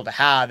would be cool to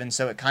have, and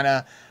so it kind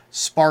of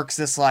sparks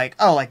this like,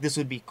 oh, like this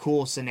would be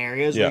cool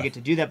scenarios where you get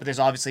to do that, but there's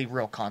obviously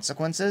real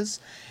consequences.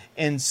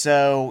 And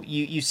so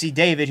you see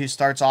David, who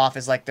starts off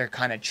as like their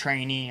kind of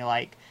trainee,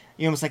 like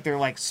almost like they're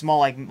like small,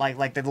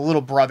 like they're the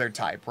little brother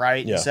type,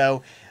 right? Yeah. And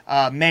so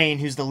Maine,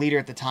 who's the leader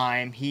at the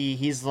time,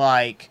 he's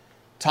like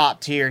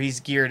top tier, he's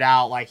geared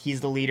out, like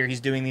he's the leader,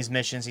 he's doing these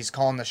missions, he's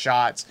calling the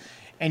shots,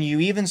 and you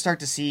even start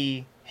to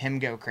see him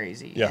go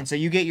crazy. And so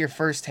you get your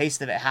first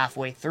taste of it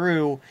halfway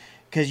through,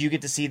 because you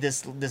get to see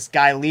this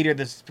guy leader,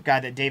 this guy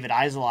that David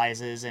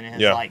idolizes and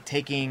is like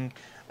taking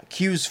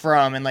cues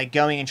from and like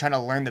going and trying to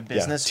learn the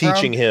business from.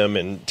 Teaching him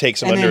and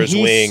takes him under his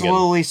wing. He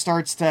slowly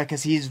starts to,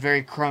 because he's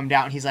very chromed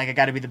out, and he's like, I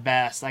got to be the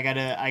best. I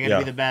gotta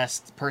be the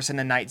best person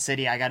in Night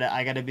City. I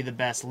gotta be the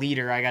best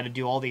leader. I gotta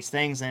do all these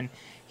things, and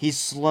he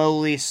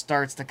slowly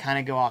starts to kind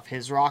of go off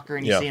his rocker,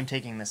 and you see him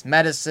taking this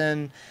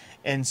medicine.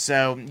 And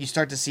so you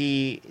start to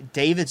see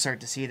David start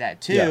to see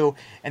that too,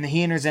 and then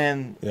he enters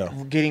in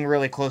getting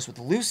really close with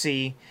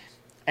Lucy,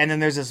 and then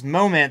there's this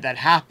moment that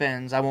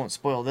happens, I won't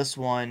spoil this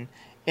one,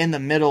 in the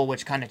middle,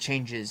 which kind of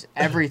changes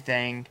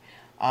everything,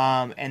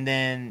 and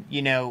then,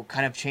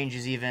 kind of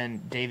changes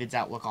even David's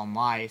outlook on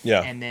life,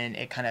 and then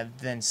it kind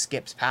of then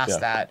skips past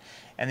that,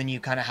 and then you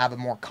kind of have a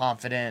more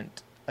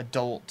confident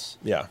adult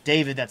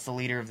David that's the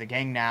leader of the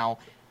gang now.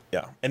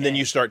 Yeah, and then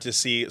you start to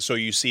see, so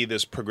you see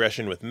this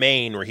progression with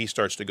Maine where he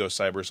starts to go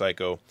cyber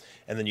psycho,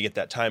 and then you get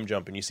that time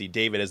jump and you see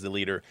David as the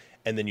leader,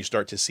 and then you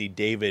start to see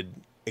David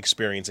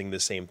experiencing the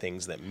same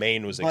things that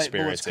Maine was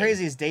experiencing. But what's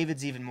crazy is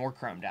David's even more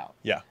chromed out.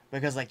 Yeah.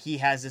 Because like he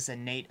has this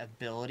innate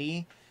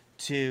ability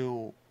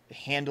to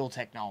handle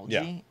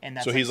technology, and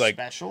that's so he's like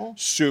special.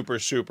 Super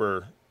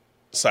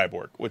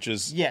cyborg, which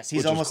is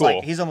he's almost cool.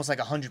 like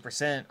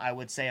 100%, I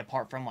would say,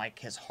 apart from like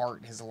his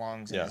heart, his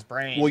lungs, and his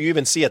brain. Well, you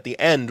even see at the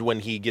end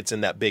when he gets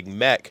in that big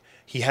mech,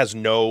 he has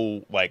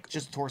no like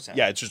just a torso.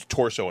 Yeah, it's just a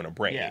torso and a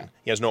brain. Yeah.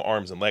 He has no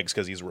arms and legs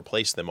because he's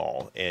replaced them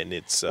all, and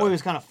it's. Well, he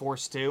was kind of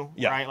forced to,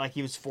 right? Like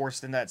he was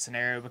forced in that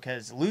scenario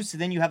because Lucy.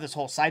 Then you have this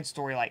whole side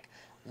story, like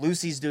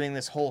Lucy's doing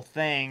this whole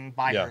thing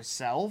by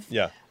herself.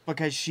 Yeah.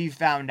 Because she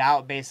found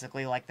out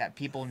basically like that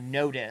people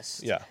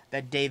noticed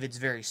that David's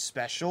very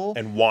special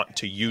and want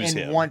to use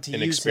him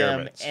in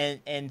experiments.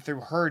 And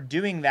through her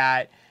doing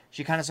that,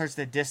 she kind of starts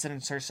to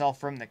distance herself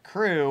from the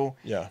crew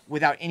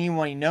without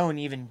anyone knowing,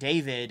 even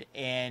David.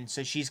 And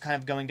so she's kind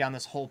of going down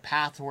this whole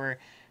path where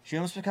she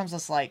almost becomes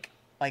this like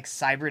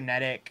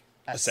cybernetic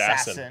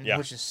assassin.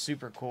 Which is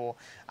super cool.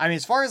 I mean,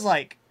 as far as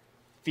like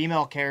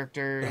female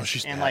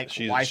characters and like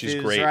waifus, she's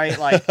great. Right?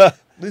 Like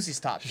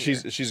Lucy's top tier.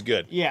 She's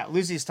good. Yeah,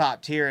 Lucy's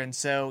top tier, and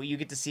so you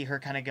get to see her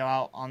kind of go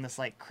out on this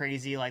like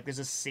crazy, like there's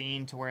a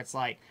scene to where it's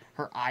like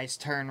her eyes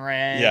turn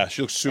red. Yeah,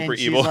 she looks super and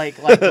evil.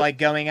 She's like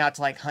going out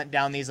to like hunt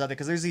down these other,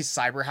 because there's these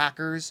cyber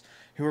hackers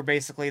who are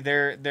basically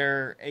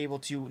they're able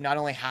to not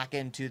only hack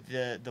into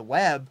the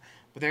web,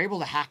 but they're able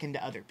to hack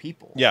into other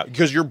people. Yeah,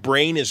 because your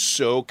brain is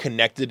so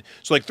connected.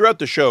 So, like, throughout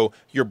the show,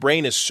 your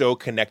brain is so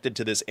connected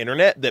to this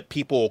internet that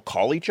people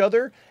call each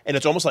other, and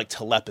it's almost like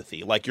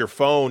telepathy. Like, your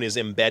phone is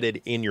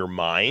embedded in your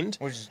mind,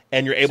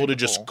 and you're able to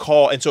just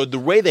call. And so, the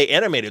way they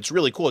animate it's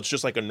really cool. It's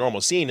just like a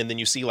normal scene, and then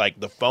you see, like,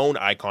 the phone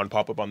icon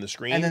pop up on the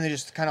screen. And then they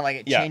just kind of, like,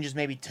 it changes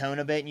maybe tone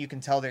a bit, and you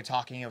can tell they're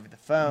talking over the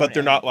phone. But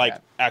they're not, like,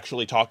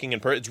 actually talking in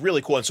person. It's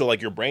really cool. And so,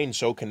 like, your brain's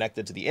so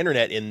connected to the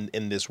internet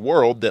in this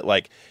world that,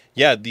 like,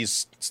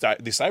 these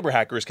cyber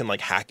hackers can like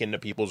hack into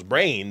people's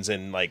brains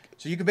and like.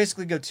 So you can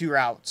basically go two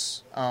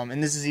routes,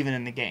 and this is even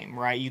in the game,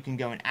 right? You can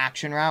go an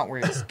action route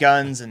where it's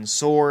guns and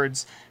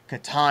swords,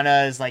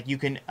 katanas, like you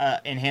can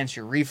enhance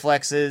your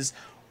reflexes,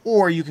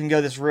 or you can go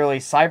this really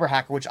cyber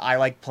hacker, which I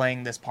like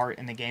playing this part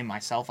in the game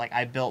myself. Like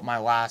I built my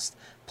last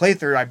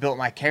playthrough, I built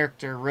my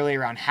character really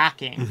around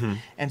hacking,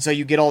 and so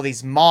you get all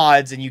these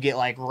mods and you get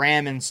like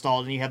RAM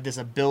installed, and you have this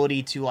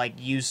ability to like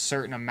use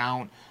certain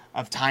amount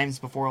of times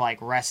before like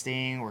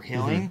resting or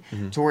healing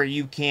to where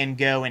you can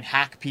go and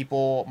hack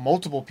people,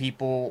 multiple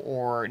people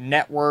or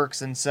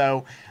networks. And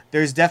so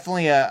there's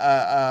definitely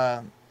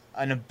an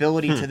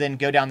ability to then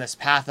go down this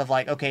path of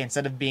like, okay,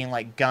 instead of being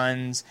like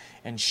guns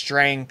and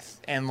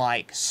strength and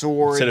like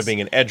swords, instead of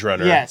being an edge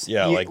runner,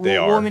 like they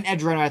are. Well, I mean,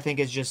 edge runner I think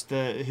is just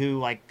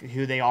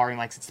who they are, and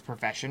like it's the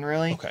profession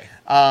really. Okay.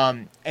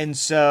 And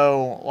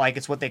so like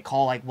it's what they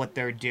call like what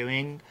they're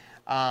doing.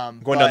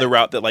 Going down the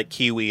route that like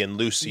Kiwi and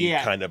Lucy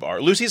kind of are.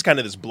 Lucy's kind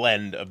of this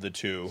blend of the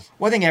two.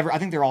 Well, I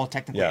think they're all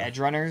technically edge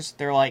runners.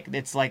 They're like,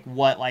 it's like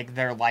what like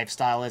their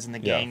lifestyle is in the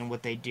gang and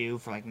what they do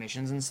for like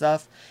missions and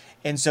stuff.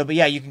 And so, but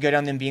yeah, you can go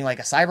down them being like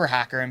a cyber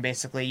hacker, and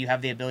basically you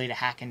have the ability to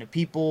hack into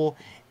people,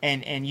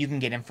 and you can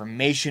get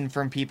information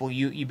from people.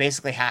 You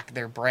basically hack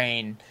their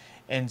brain.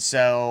 And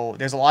so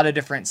there's a lot of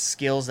different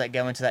skills that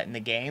go into that in the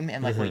game,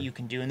 and like what you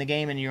can do in the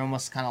game, and you're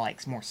almost kind of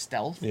like more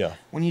stealth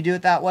when you do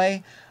it that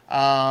way.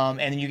 And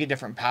then you get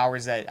different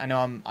powers that I know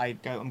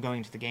I'm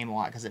going to the game a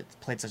lot because it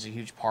played such a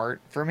huge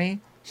part for me.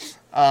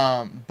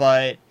 And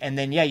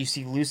then you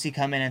see Lucy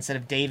come in instead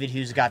of David,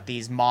 who's got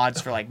these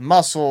mods for like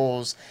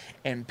muscles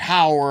and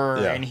power,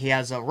 and he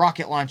has a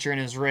rocket launcher in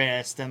his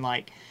wrist, and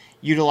like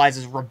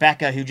utilizes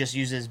Rebecca, who just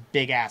uses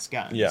big ass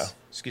guns. Yeah.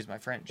 Excuse my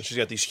French. She's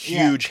got these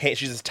huge hands.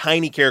 She's this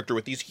tiny character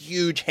with these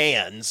huge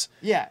hands.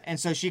 Yeah, and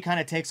so she kind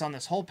of takes on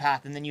this whole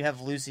path, and then you have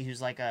Lucy, who's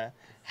like a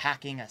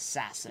hacking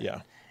assassin.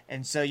 Yeah.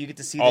 And so you get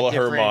to see all of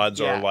her mods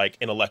are like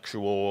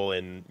intellectual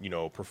and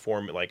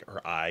perform like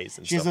her eyes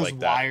and she stuff like that. She has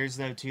those wires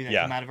though too that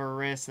come out of her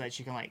wrist so that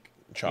she can like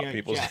chop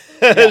people's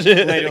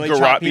literally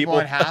chop people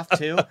in half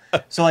too.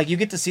 So like you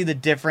get to see the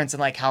difference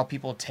in like how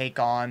people take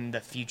on the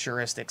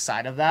futuristic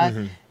side of that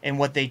and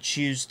what they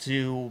choose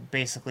to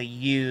basically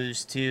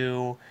use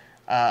to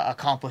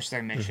accomplish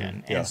their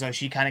mission. And so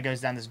she kind of goes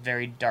down this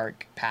very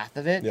dark path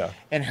of it. Yeah.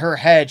 In her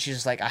head, she's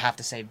just like, I have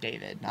to save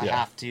David. I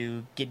have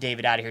to get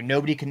David out of here.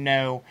 Nobody can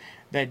know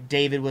that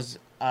David was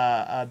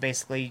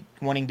basically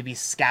wanting to be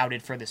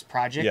scouted for this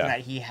project, and that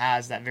he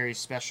has that very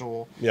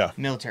special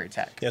military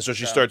tech. Yeah, so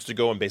she starts to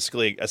go and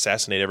basically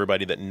assassinate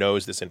everybody that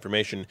knows this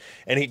information.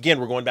 And again,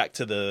 we're going back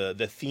to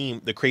the theme,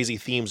 the crazy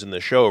themes in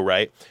the show,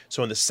 right?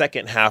 So in the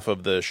second half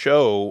of the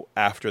show,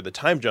 after the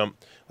time jump,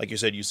 like you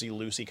said, you see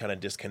Lucy kind of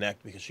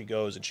disconnect because she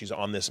goes and she's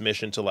on this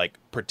mission to like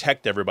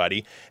protect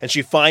everybody, and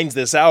she finds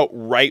this out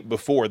right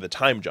before the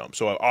time jump.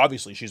 So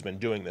obviously she's been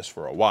doing this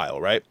for a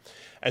while, right?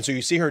 And so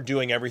you see her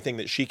doing everything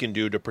that she can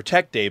do to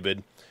protect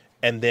David,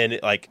 and then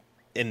like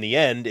in the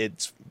end,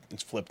 it's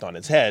flipped on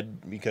its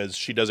head because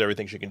she does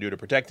everything she can do to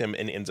protect him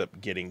and ends up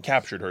getting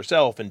captured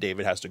herself, and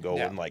David has to go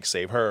and like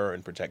save her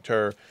and protect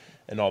her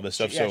and all this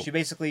stuff. She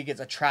basically gets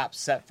a trap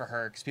set for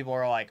her because people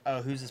are like,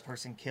 "Oh, who's this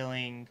person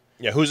killing?"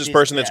 Yeah, who's this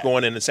person that's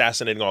going and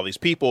assassinating all these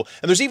people?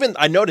 And there's even,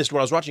 I noticed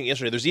when I was watching it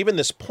yesterday, there's even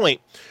this point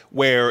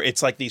where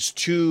it's like these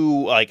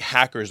two like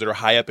hackers that are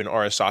high up in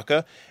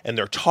Arasaka, and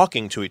they're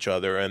talking to each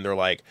other, and they're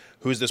like,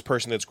 who's this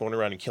person that's going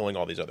around and killing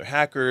all these other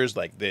hackers?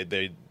 Like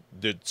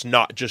it's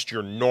not just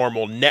your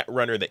normal net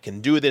runner that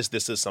can do this.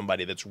 This is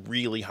somebody that's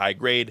really high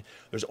grade.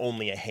 There's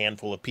only a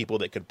handful of people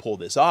that could pull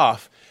this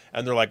off.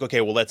 And they're like,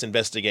 okay, well, let's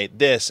investigate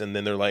this. And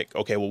then they're like,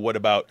 okay, well, what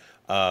about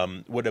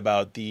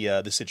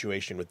the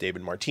situation with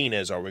David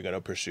Martinez? Are we going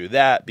to pursue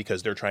that?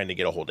 Because they're trying to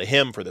get a hold of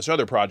him for this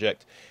other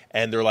project.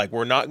 And they're like,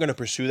 we're not going to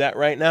pursue that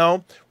right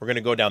now. We're going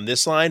to go down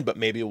this line, but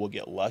maybe we'll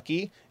get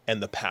lucky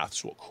and the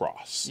paths will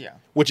cross. Yeah.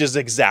 Which is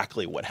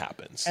exactly what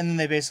happens. And then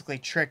they basically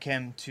trick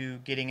him to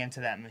getting into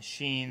that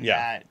machine.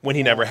 Yeah. When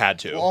he never had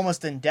to.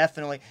 Almost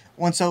indefinitely.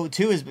 One, so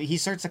two is he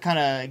starts to kind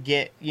of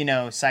get,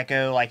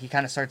 psycho, like he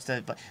kind of starts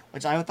to,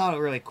 which I thought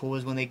was really cool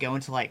is when they go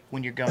into like,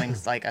 when you're going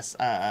like,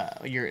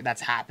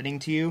 that's happening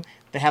to you,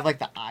 they have like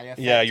the eye effect.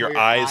 Yeah, your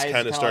eyes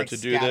kind of start like to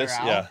do this.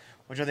 Yeah.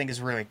 Which I think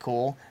is really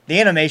cool. The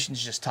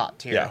animation's just top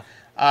tier. Yeah.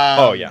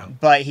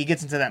 But he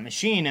gets into that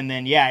machine, and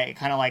then it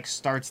kind of like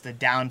starts the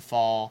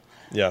downfall.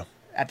 Yeah.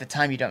 At the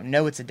time, you don't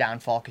know it's a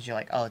downfall because you're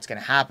like, oh, it's gonna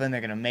happen.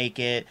 They're gonna make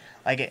it.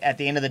 Like at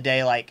the end of the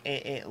day, like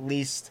at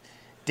least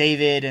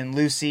David and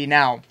Lucy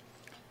now.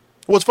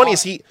 What's funny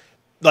is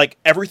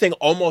everything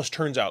almost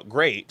turns out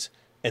great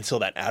until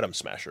that Atom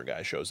Smasher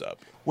guy shows up.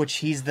 Which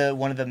he's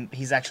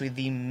actually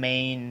the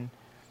main.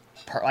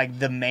 Like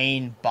the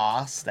main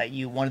boss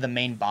one of the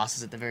main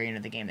bosses at the very end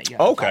of the game that you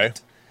have to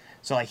fight.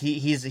 So like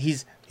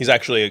he's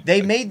actually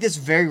they made this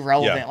very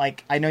relevant. Yeah.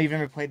 Like I know you've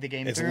never played the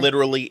game. It's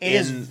literally it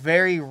is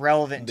very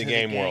relevant to the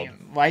game world,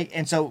 right?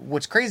 And so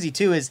what's crazy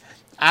too is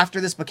after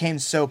this became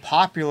so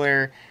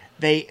popular,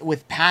 they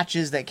with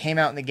patches that came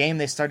out in the game,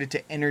 they started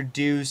to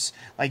introduce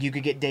like you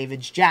could get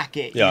David's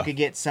jacket, you could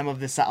get some of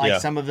the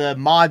some of the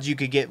mods you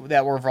could get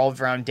that were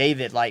revolved around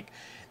David, like.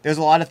 There's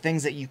a lot of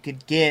things that you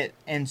could get,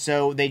 and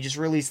so they just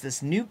released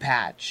this new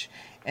patch.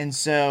 And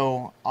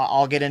so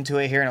I'll get into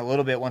it here in a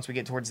little bit once we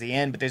get towards the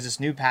end, but there's this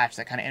new patch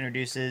that kind of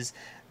introduces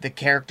the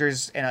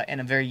characters in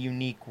a very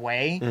unique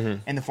way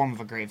in the form of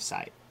a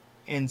gravesite.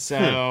 And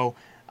so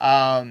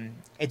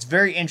it's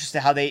very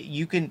interesting how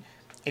you can,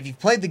 if you've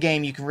played the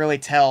game, you can really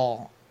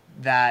tell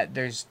that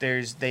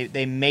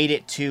they made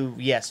it to,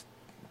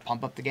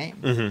 pump up the game.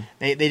 Mm-hmm.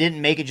 They didn't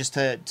make it just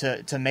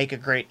to make a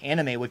great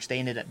anime, which they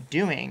ended up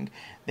doing.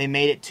 They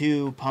made it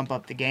to pump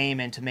up the game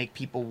and to make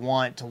people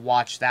want to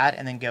watch that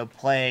and then go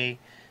play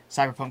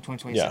Cyberpunk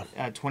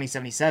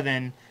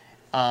 2077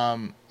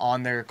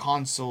 on their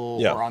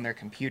console or on their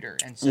computer.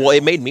 And so, well,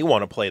 it made me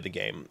want to play the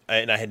game,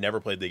 and I had never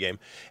played the game.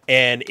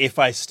 And if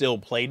I still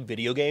played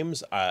video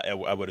games, I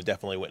would have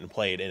definitely went and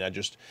played. And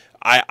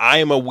I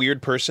am a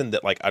weird person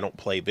that I don't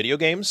play video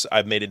games.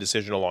 I've made a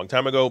decision a long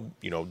time ago,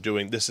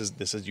 doing this is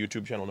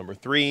YouTube channel number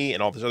 3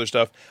 and all this other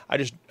stuff. I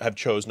just have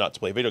chose not to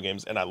play video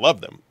games, and I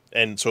love them.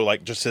 And so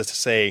just to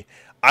say,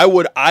 I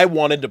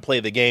wanted to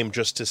play the game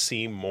just to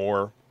see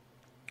more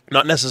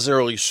not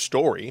necessarily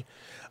story,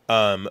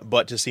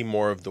 but to see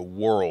more of the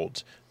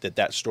world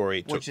that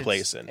story took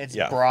place in. It's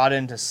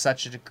broadened to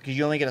such a, because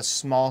you only get a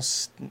small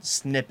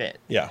snippet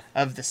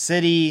of the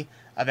city,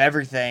 of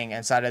everything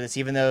inside of this.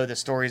 Even though the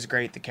story is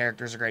great, the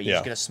characters are great, you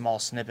just get a small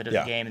snippet of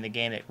the game, and the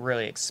game it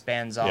really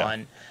expands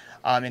on,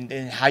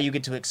 and how you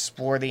get to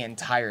explore the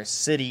entire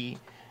city,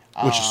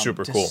 which is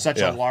super cool.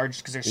 Such a large,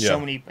 because there's so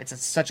many.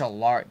 It's such a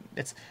large.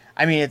 It's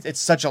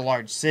such a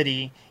large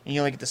city, and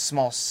you only get the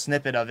small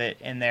snippet of it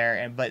in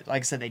there. But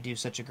like I said, they do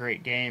such a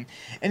great game,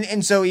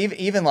 and so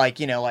even like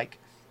like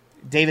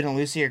David and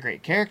Lucy are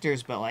great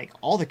characters, but like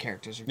all the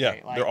characters are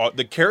great. They're all,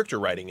 the character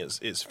writing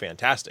is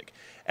fantastic.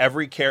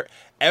 Every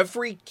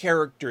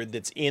character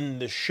that's in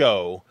the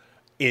show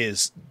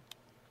is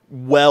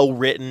well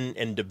written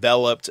and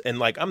developed, and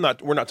like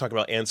we're not talking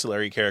about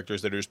ancillary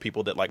characters that are just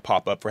people that like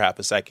pop up for half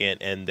a second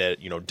and that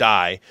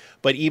die,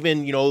 but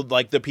even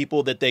like the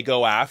people that they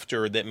go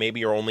after that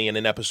maybe are only in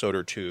an episode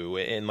or two,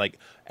 and like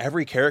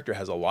every character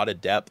has a lot of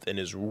depth and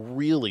is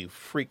really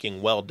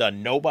freaking well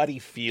done. Nobody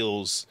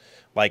feels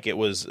like it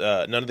was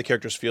none of the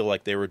characters feel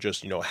like they were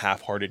just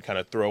half-hearted kind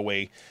of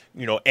throwaway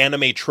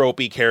anime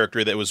tropey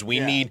character that was we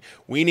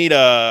need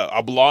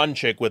a blonde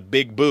chick with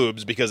big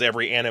boobs because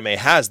every anime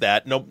has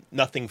that.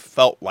 Nothing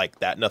felt like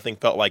that. Nothing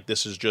felt like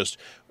this is just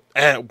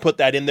put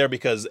that in there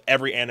because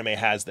every anime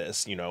has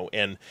this.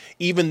 And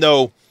even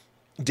though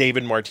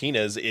David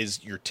Martinez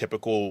is your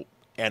typical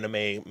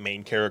anime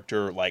main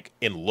character, like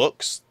in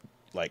looks,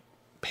 like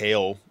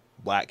pale,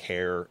 black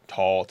hair,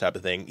 tall type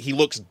of thing, he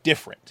looks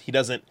different. He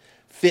doesn't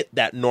fit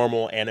that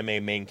normal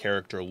anime main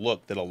character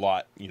look that a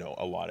lot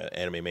of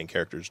anime main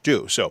characters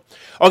do. So,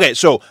 okay,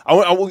 so I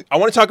want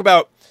to talk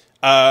about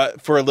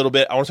for a little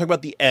bit. I want to talk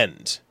about the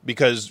end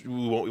because we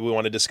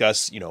want to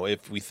discuss,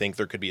 if we think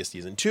there could be a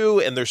season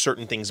 2, and there's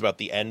certain things about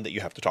the end that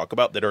you have to talk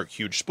about that are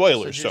huge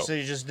spoilers. So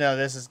you just know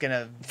this is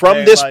gonna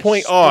from this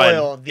point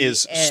on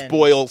is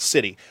spoil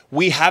city.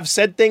 We have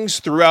said things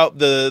throughout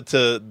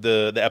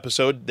the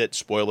episode that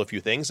spoil a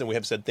few things, and we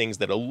have said things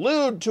that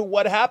allude to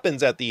what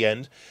happens at the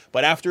end.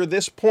 But after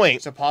this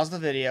point, so pause the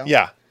video.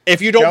 Yeah. If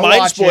you don't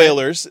mind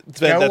spoilers,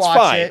 then that's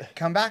fine.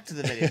 Come back to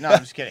the video. No, I'm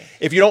just kidding.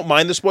 If you don't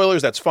mind the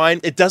spoilers, that's fine.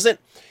 It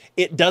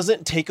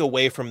doesn't take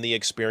away from the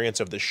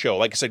experience of the show.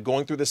 Like I said,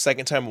 going through the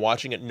second time,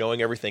 watching it,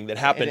 knowing everything that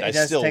happened, I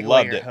still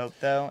loved it. Hope,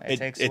 though.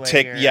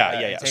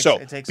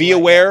 Be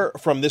aware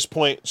from this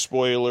point,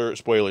 spoiler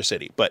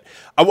city. But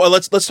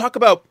let's talk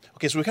about.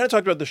 Okay, so we kind of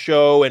talked about the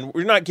show, and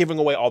we're not giving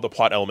away all the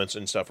plot elements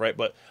and stuff, right?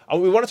 But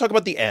we want to talk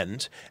about the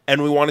end,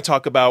 and we want to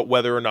talk about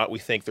whether or not we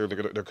think there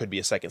could be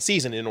a second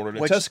season. In order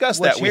to discuss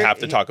that, we have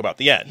to talk about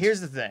the end.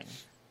 Here's the thing.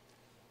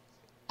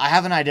 I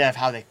have an idea of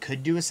how they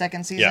could do a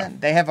second season. Yeah.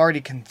 They have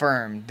already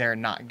confirmed they're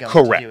not going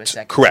to do a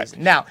second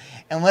season. Now,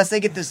 unless they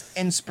get this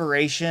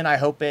inspiration, I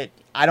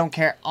don't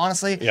care.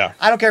 Honestly,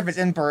 I don't care if it's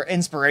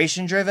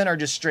inspiration driven or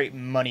just straight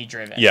money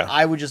driven. Yeah.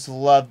 I would just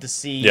love to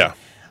see. Yeah.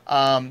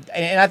 And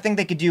I think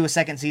they could do a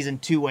second season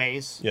 2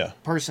 ways. Yeah.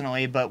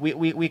 Personally, but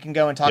we can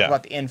go and talk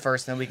about the end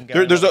first, then we can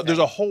go. There's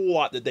a whole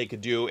lot that they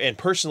could do, and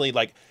personally,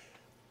 like.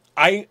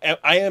 I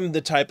am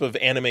the type of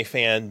anime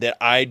fan that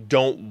I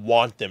don't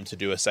want them to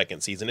do a second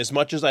season. As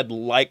much as I'd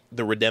like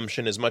the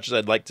redemption, as much as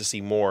I'd like to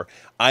see more,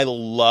 I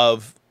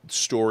love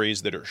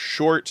stories that are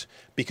short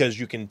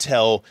because you can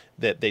tell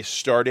that they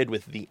started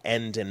with the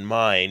end in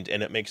mind,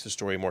 and it makes the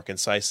story more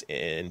concise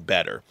and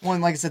better. Well,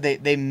 and like I said,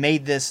 they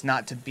made this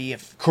not to be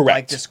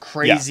like this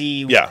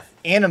crazy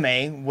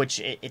anime, which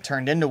it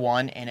turned into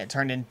one, and it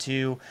turned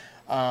into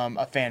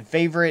a fan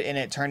favorite, and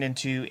it turned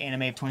into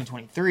anime of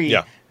 2023.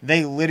 Yeah.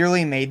 They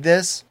literally made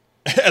this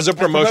as a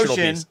promotional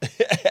piece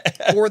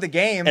for the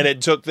game. And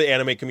it took the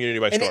anime community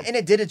by storm. And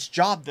it did its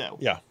job, though.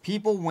 Yeah.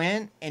 People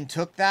went and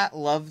took that,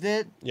 loved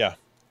it. Yeah.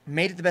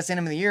 Made it the best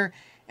anime of the year.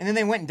 And then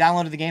they went and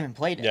downloaded the game and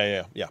played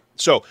it. Yeah.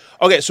 So,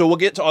 okay, so we'll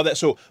get to all that.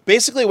 So,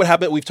 basically what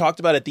happened, we've talked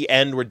about at the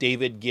end where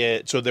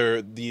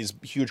these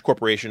huge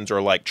corporations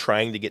are like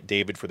trying to get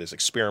David for this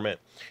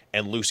experiment,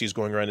 and Lucy's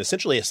going around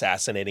essentially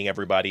assassinating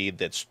everybody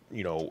that's,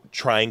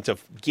 trying to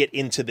get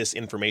into this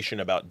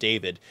information about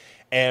David.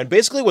 And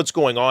basically what's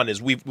going on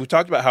is we've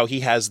talked about how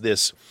he has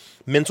this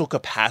mental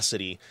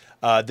capacity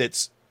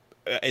that's,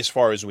 as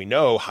far as we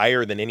know,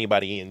 higher than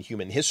anybody in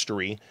human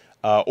history.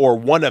 Or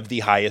one of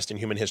the highest in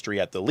human history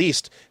at the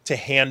least, to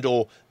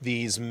handle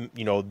these,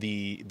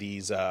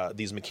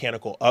 these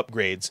mechanical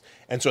upgrades.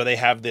 And so they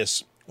have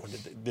this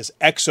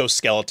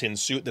exoskeleton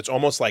suit that's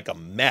almost like a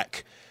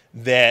mech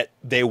that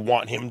they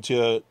want him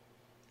to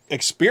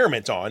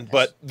experiment on,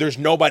 but there's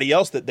nobody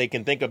else that they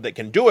can think of that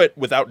can do it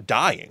without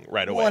dying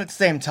right away. Well, at the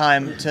same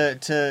time,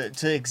 to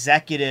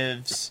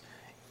executives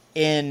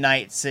in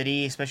Night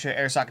City, especially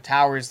Arasaka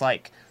Towers,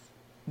 like,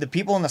 the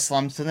people in the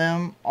slums to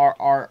them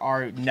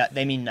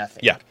they mean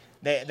nothing. Yeah.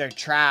 They're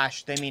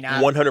trash. They mean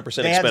 100%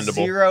 expendable. They have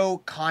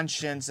zero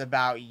conscience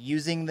about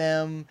using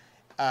them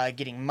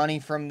getting money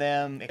from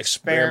them,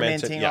 Experimenting,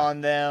 experimenting yeah.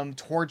 on them,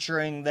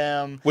 torturing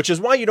them. Which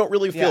is why you don't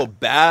really feel Yeah.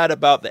 bad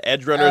about the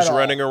Edgerunners At all.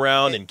 running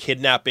around and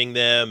kidnapping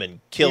them and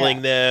killing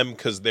Yeah. them,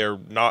 because they're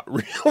not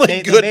really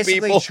They good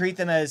basically people. treat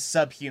them as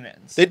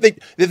subhumans.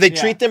 They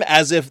treat them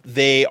as if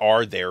they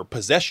are their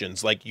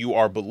possessions. Like, you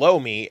are below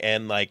me,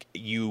 and like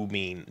you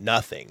mean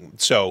nothing.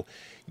 So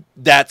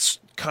that's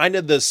kind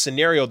of the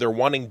scenario. They're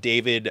wanting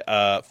David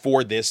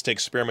for this, to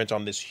experiment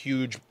on this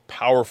huge,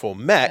 powerful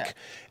mech. Yeah.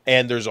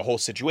 And there's a whole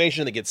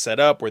situation that gets set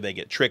up where they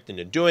get tricked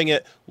into doing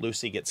it.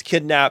 Lucy gets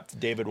kidnapped.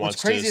 David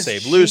wants to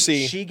save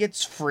Lucy. She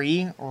gets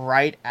free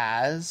right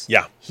as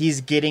Yeah.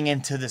 he's getting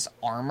into this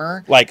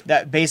armor. Like-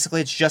 that basically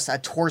it's just a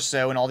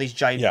torso and all these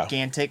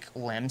gigantic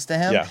limbs to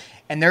him. Yeah.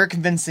 And they're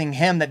convincing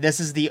him that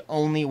this is the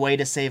only way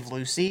to save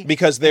Lucy.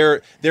 Because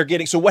they're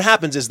getting, so what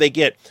happens is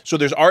so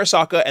there's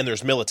Arasaka and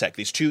there's Militech,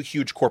 these two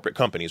huge corporate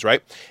companies,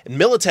 right? And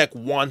Militech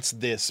wants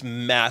this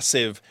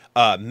massive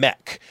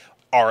mech.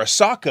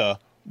 Arasaka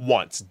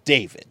wants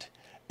David.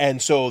 And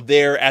so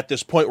they're at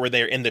this point where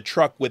they're in the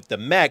truck with the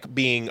mech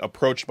being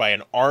approached by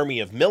an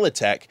army of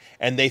Militech,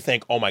 and they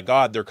think, oh my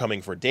God, they're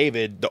coming for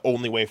David. The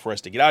only way for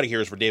us to get out of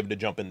here is for David to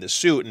jump in this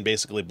suit and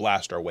basically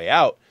blast our way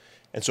out.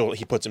 And so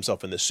he puts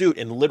himself in the suit,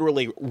 and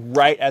literally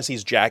right as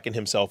he's jacking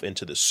himself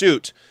into the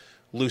suit,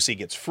 Lucy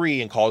gets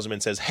free and calls him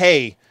and says,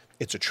 hey,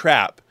 it's a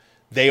trap.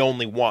 They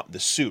only want the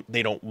suit.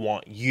 They don't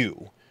want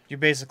you. You're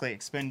basically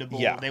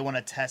expendable. Yeah. They want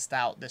to test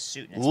out the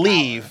suit and its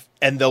Leave, power.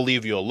 and they'll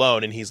leave you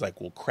alone. And he's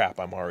like, well, crap,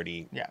 I'm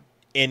already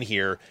in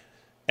here.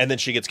 And then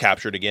she gets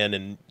captured again,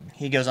 and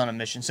He goes on a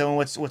mission. So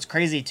what's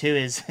crazy too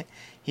is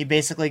he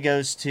basically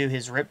goes to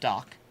his rip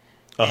dock,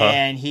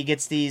 and he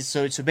gets these.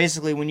 So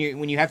basically, when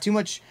you have too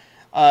much,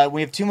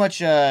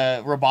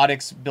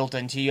 robotics built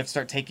into you, you have to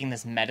start taking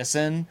this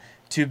medicine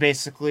to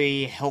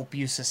basically help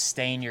you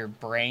sustain your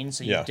brain,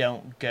 so you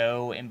don't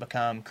go and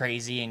become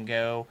crazy and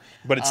go.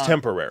 But it's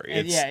temporary.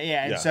 And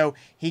And so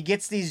he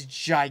gets these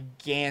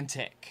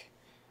gigantic,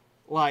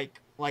 like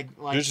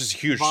There's just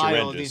huge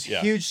vial, syringes. these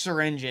huge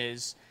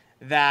syringes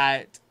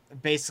that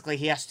basically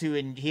he has to,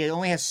 and he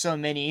only has so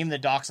many. Even the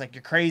doc's like,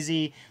 you're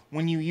crazy.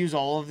 When you use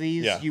all of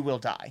these, you will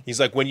die.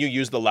 He's like, when you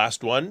use the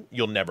last one,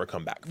 you'll never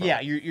come back from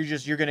it.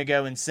 You're gonna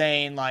go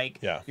insane. Like,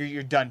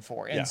 you're done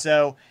for. And Yeah.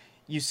 so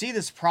you see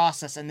this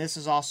process, and this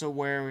is also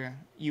where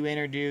you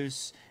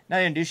introduce.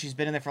 Not introduce. She's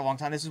been in there for a long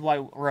time. This is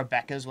why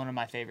Rebecca is one of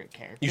my favorite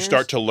characters. You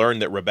start to learn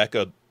that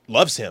Rebecca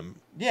loves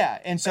him. Yeah,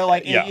 and so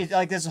like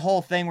like this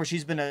whole thing where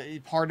she's been a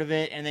part of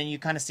it, and then you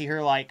kind of see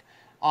her like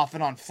off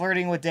and on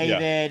flirting with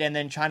David, and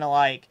then trying to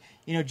like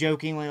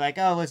jokingly like,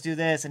 oh, let's do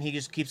this, and he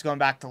just keeps going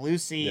back to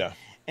Lucy. Yeah.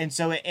 And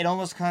so it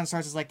almost kind of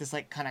starts as like this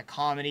like kind of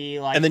comedy,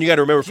 like. And then you got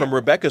to remember, from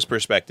Rebecca's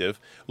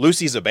perspective,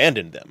 Lucy's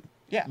abandoned them.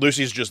 Yeah.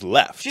 Lucy's just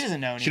left. She doesn't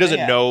know anything. She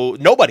doesn't know.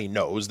 Nobody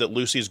knows that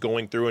Lucy's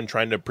going through and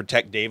trying to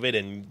protect David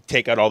and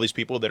take out all these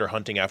people that are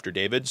hunting after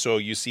David. So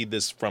you see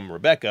this from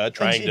Rebecca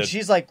trying to.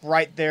 She's like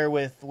right there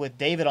with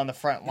David on the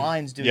front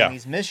lines doing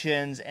these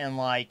missions, and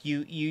like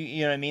you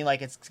know what I mean.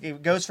 Like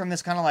it goes from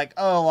this kind of like,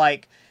 oh,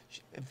 like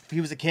if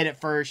he was a kid at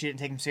first, she didn't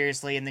take him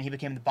seriously, and then he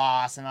became the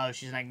boss, and oh,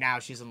 she's like, now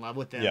she's in love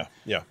with him.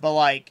 Yeah. But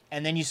like,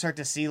 and then you start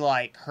to see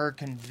like her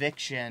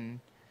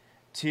conviction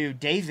to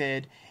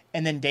David.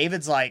 And then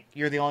David's like,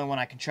 you're the only one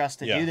I can trust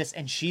to do this.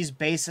 And she's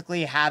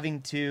basically having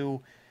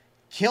to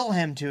kill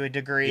him to a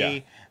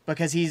degree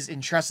because he's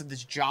entrusted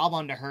this job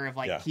onto her of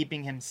like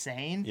keeping him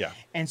sane. Yeah.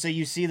 And so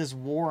you see this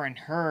war in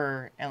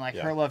her and like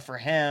her love for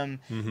him.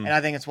 And I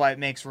think it's why it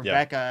makes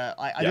Rebecca.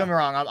 I don't get me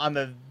wrong, I'm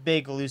a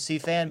big Lucy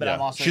fan, but I'm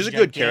also she's a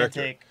gigantic good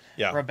character.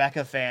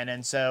 Rebecca fan.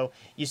 And so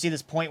you see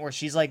this point where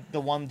she's like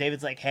the one,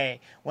 David's like, hey,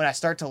 when I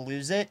start to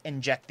lose it,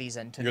 inject these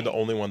into me. You're the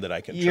only one that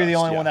I can trust. You're the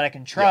only one that I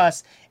can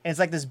trust. And it's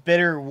like this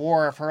bitter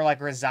war of her like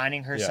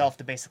resigning herself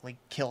to basically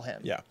kill him.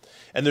 Yeah.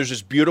 And there's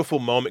this beautiful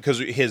moment because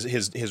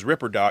his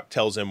Ripper doc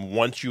tells him,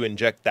 once you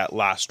inject that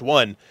last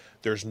one,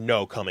 there's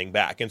no coming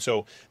back. And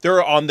so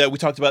they're we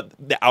talked about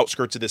the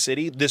outskirts of the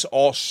city. This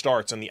all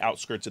starts on the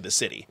outskirts of the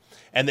city.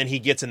 And then he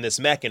gets in this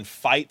mech and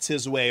fights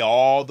his way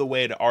all the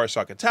way to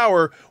Arasaka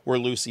Tower, where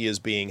Lucy is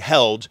being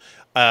held.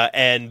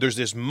 And there's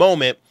this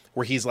moment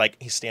where he's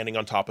standing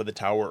on top of the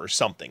tower or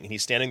something. And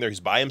he's standing there,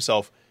 he's by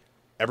himself.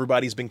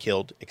 Everybody's been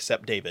killed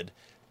except David.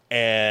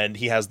 And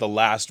he has the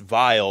last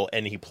vial,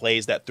 and he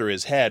plays that through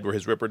his head, where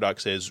his Ripper doc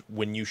says,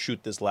 when you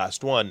shoot this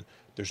last one,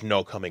 there's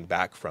no coming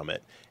back from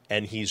it.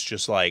 And he's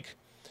just like,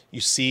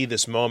 you see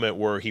this moment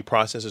where he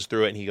processes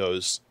through it, and he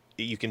goes,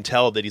 you can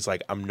tell that he's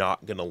like, I'm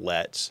not going to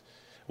let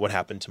what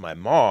happened to my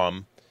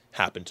mom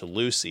happen to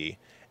Lucy.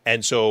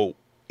 And so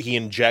he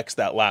injects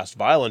that last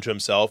vial into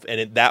himself, and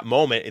at that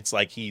moment, it's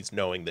like he's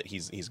knowing that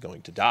he's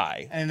going to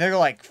die. And they're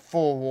like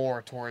full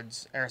war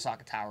towards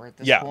Arasaka Tower at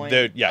this point.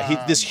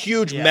 This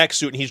huge mech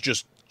suit, and he's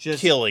just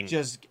killing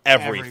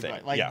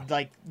everything.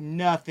 Like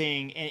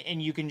nothing,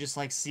 and you can just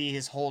like see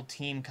his whole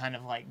team kind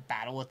of like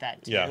battle with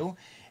that too.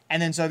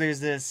 And then so there's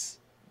this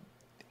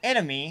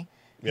enemy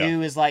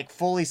who is like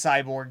fully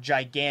cyborg,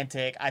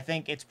 gigantic. I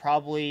think it's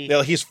probably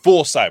Yeah, he's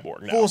full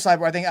cyborg now. full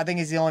cyborg. I think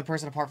he's the only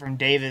person apart from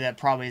David that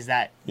probably is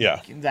that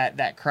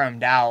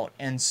chromed out.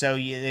 And so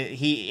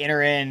he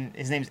enter in.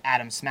 His name's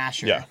Adam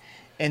Smasher. Yeah.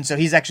 And so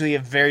he's actually a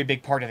very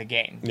big part of the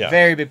game. Yeah.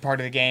 Very big part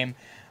of the game.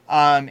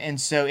 And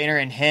so enter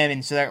in him,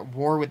 and so they're at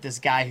war with this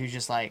guy who's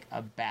just like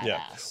a badass.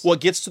 Yeah. Well, it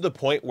gets to the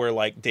point where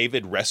like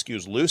David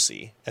rescues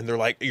Lucy, and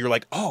you're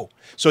like, oh.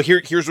 So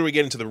here's where we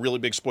get into the really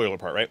big spoiler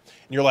part, right?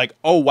 And you're like,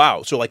 oh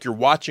wow. So like you're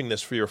watching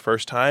this for your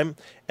first time,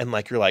 and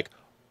like you're like,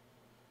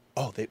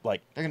 oh,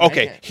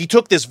 okay. He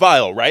took this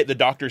vial, right? The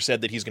doctor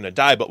said that he's gonna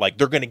die, but like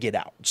they're gonna get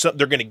out. So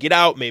they're gonna get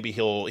out. Maybe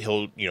he'll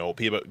be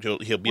okay.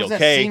 That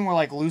scene where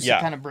like Lucy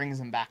kind of brings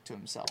him back to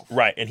himself,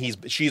 right? And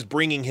she's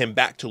bringing him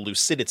back to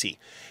lucidity.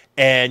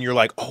 And you're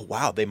like, oh,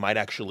 wow, they might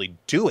actually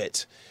do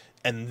it.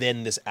 And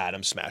then this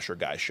Adam Smasher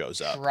guy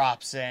shows up.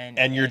 Drops in.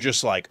 And you're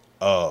just like,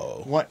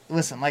 oh. What?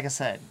 Listen, like I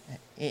said,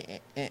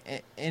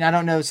 and I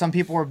don't know, some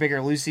people are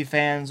bigger Lucy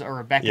fans or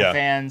Rebecca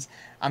fans.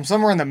 I'm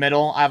somewhere in the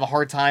middle. I have a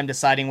hard time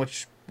deciding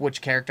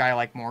which character I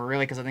like more,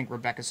 really, because I think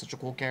Rebecca's such a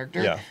cool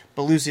character. Yeah.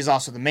 But Lucy's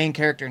also the main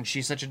character, and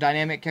she's such a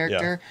dynamic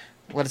character. Yeah.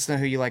 Let us know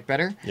who you like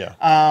better. Yeah.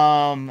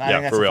 I think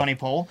that's a funny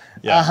poll.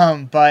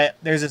 Yeah. But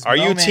there's this Are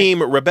moment... you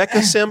team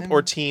Rebecca simp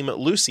or team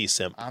Lucy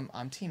simp?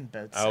 I'm team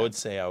both simp. I would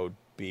say I would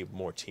be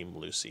more team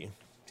Lucy.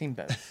 Team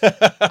both.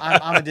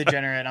 I'm a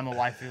degenerate. I'm a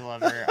waifu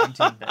lover. I'm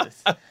team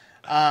both.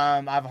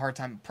 I have a hard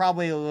time.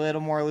 Probably a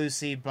little more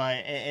Lucy, but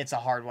it's a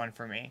hard one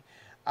for me.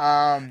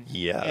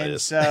 Yeah, it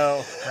is.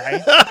 So,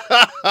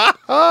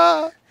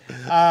 right?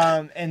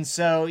 And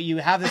so you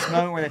have this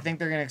moment where they think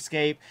they're going to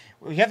escape.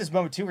 We have this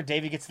moment, too, where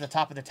David gets to the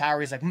top of the tower.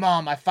 He's like,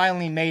 Mom, I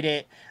finally made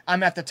it.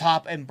 I'm at the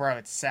top. And, bro,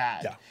 it's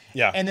sad. Yeah.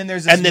 Yeah. And then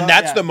there's this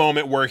that's the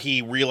moment where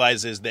he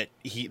realizes that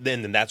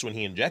then that's when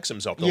he injects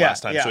himself the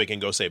last time so he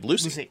can go save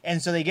Lucy.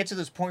 And so they get to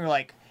this point where,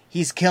 like,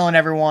 he's killing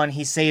everyone.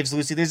 He saves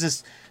Lucy. There's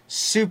this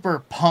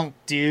super punk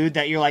dude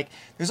that you're like,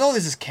 there's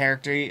always this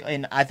character.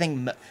 And I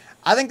think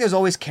there's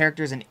always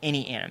characters in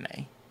any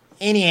anime.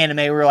 Any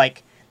anime where,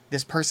 like,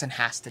 this person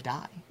has to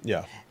die.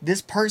 Yeah.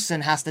 This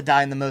person has to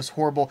die in the most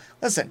horrible...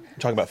 Listen. You're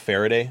talking about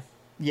Faraday?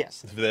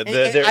 Yes.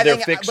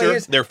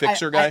 Their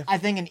fixer guy? I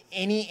think in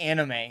any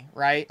anime,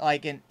 right?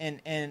 Like,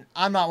 and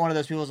I'm not one of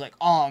those people who's like,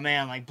 oh,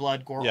 man, like,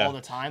 blood, gore all the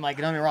time. Like,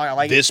 don't get me wrong, I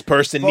like this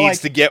person needs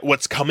to get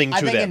what's coming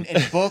to them. I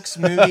think in books,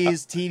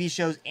 movies, TV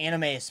shows,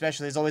 anime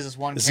especially, there's always this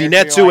one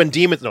character... Zenitsu and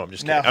Demons... No, I'm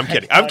just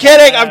kidding. I'm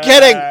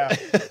kidding.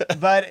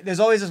 But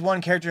there's always this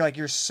one character, like,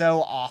 you're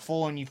so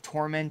awful and you've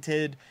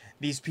tormented...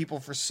 these people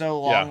for so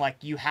long, like,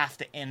 you have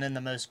to end in the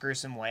most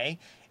gruesome way.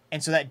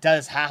 And so that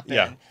does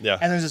happen. Yeah.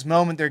 And there's this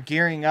moment, they're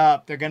gearing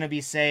up, they're going to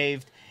be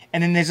saved.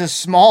 And then there's a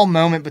small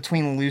moment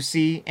between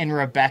Lucy and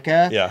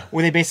Rebecca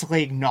where they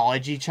basically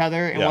acknowledge each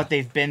other and what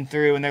they've been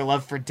through and their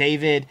love for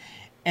David.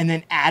 And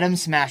then Adam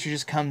Smasher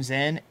just comes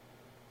in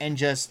and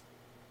just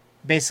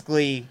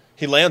basically...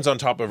 he lands on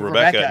top of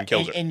Rebecca and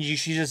kills her. And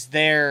she's just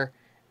there,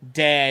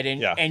 dead.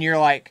 And you're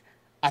like...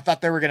 I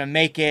thought they were going to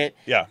make it.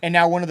 Yeah. And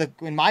now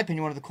in my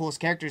opinion, one of the coolest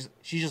characters,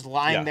 she's just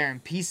lying there in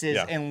pieces.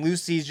 Yeah. And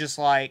Lucy's just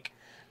like,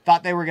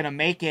 thought they were going to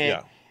make it.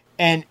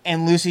 Yeah.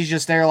 And Lucy's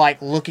just there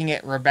like looking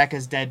at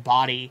Rebecca's dead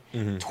body,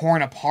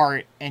 torn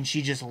apart, and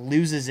she just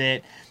loses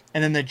it.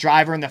 And then the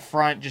driver in the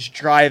front just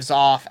drives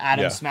off.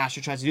 Adam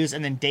Smasher tries to do this.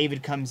 And then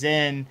David comes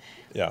in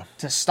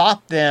to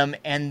stop them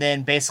and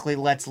then basically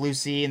lets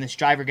Lucy and this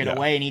driver get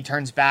away. And he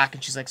turns back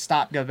and she's like,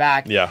 stop, go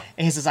back. Yeah.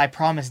 And he says, I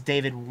promised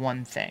David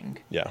one thing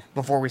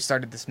before we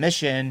started this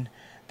mission,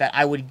 that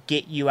I would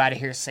get you out of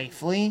here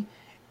safely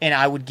and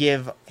I would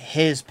give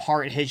his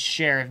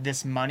share of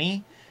this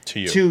money to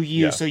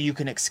you so you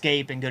can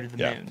escape and go to the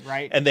moon,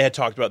 right? And they had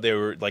talked about they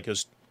were like, it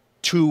was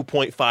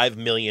 $2.5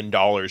 million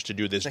to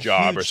do this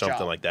job or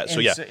something like that.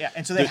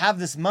 And so they have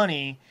this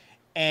money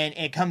and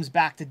it comes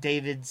back to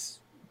David's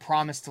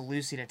promise to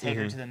Lucy to take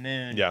her to the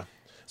moon. Yeah.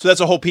 So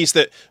that's a whole piece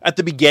that at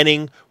the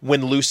beginning,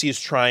 when Lucy is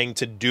trying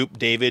to dupe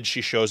David,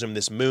 she shows him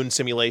this moon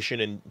simulation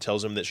and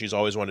tells him that she's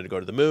always wanted to go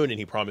to the moon, and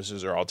he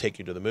promises her, I'll take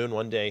you to the moon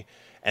one day.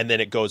 And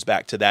then it goes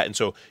back to that. And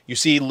so you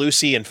see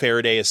Lucy and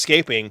Faraday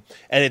escaping,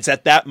 and it's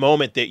at that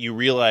moment that you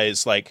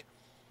realize, like,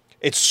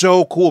 it's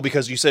so cool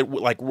because you said,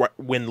 like,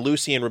 when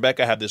Lucy and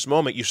Rebecca have this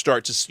moment, you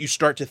start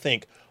to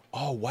think,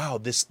 oh, wow,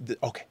 this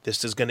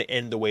is going to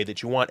end the way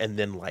that you want. And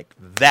then, like,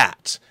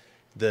 that,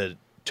 the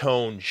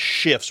tone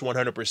shifts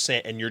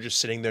 100%, and you're just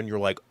sitting there and you're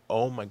like,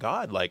 oh my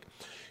God, like,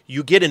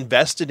 you get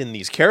invested in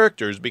these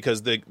characters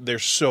because they're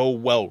so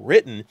well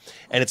written,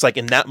 and it's like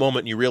in that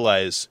moment you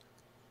realize,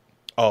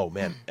 oh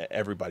man,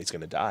 everybody's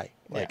gonna die.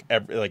 Like,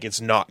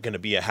 it's not gonna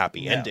be a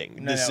happy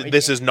ending.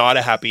 This is not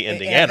a happy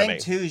ending anime. I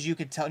think too is you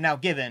could tell now.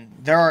 Given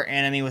there are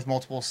anime with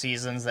multiple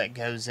seasons that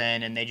goes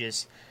in, and they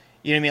just.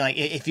 You know what I mean?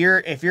 Like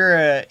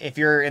if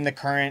you're in the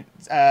current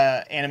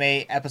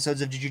anime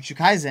episodes of Jujutsu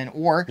Kaisen,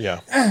 or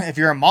if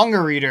you're a manga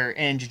reader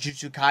in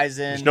Jujutsu Kaisen,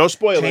 there's no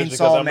spoilers Chainsaw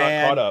because I'm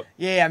Man, not caught up.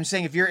 Yeah, I'm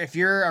saying if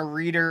you're a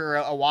reader or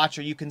a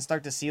watcher, you can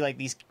start to see like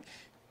these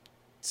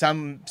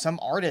some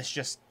artists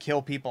just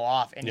kill people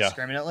off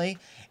indiscriminately,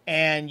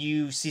 and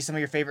you see some of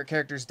your favorite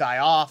characters die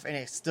off, and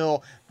it's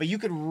still, but you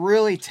could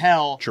really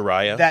tell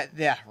Jiraiya.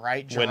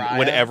 Jiraiya.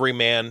 When every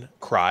man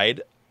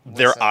cried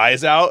their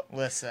eyes out.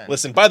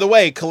 Listen. By the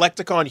way,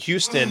 Collecticon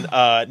Houston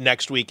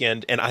next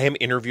weekend, and I am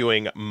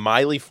interviewing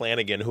Miley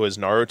Flanagan, who is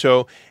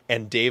Naruto,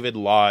 and David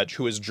Lodge,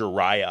 who is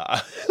Jiraiya.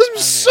 I'm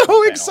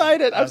so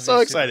excited.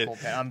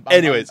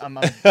 Anyways,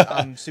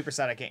 I'm super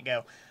sad I can't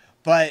go.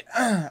 But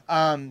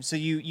so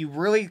you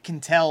really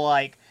can tell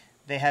like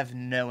they have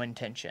no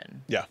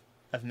intention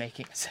of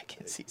making a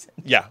second season.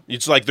 Yeah,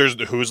 it's like there's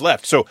who's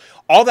left. So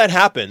all that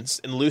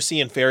happens, and Lucy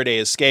and Faraday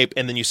escape,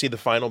 and then you see the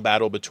final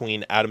battle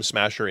between Adam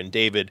Smasher and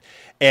David.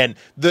 And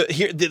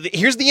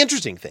here's the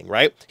interesting thing,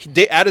 right?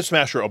 Adam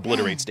Smasher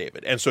obliterates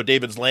David, and so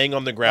David's laying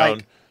on the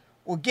ground.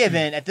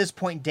 Given at this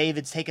point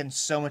David's taken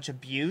so much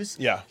abuse,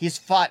 he's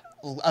fought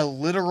a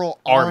literal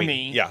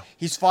army. Yeah,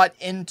 he's fought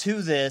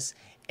into this.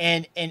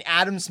 And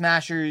Adam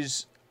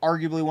Smasher's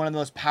arguably one of the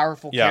most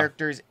powerful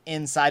characters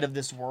inside of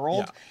this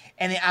world. Yeah.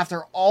 And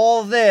after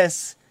all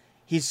this,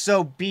 he's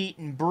so beat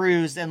and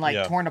bruised and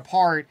torn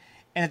apart.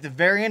 And at the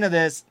very end of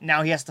this,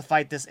 now he has to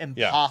fight this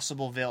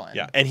impossible villain.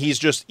 Yeah, and he's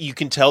just, you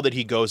can tell that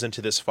he goes into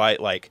this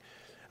fight like,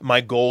 my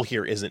goal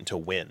here isn't to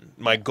win.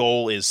 My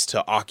goal is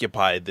to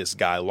occupy this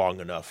guy long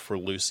enough for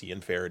Lucy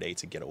and Faraday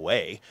to get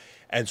away.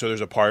 And so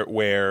there's a part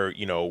where,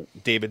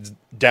 David's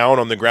down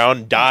on the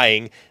ground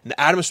dying, and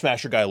the Atom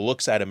Smasher guy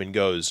looks at him and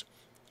goes,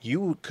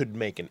 you could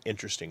make an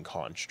interesting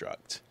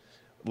construct.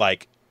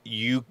 Like,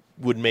 you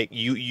would make,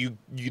 you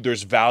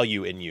there's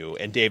value in you.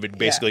 And David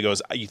basically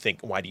goes,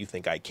 why do you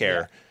think I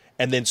care? Yeah.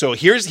 And then so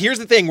here's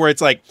the thing where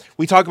it's like,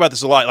 we talk about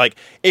this a lot, like,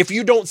 if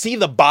you don't see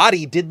the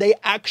body, did they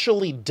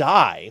actually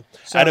die?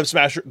 So, Atom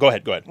Smasher, go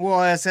ahead. Well,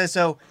 I said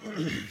so...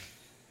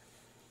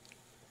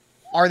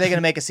 Are they going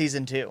to make a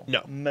season 2?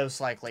 No,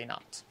 most likely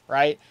not.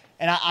 Right,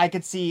 and I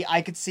could see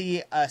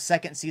a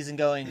second season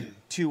going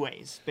 2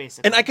 ways,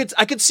 basically. And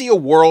I could see a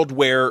world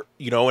where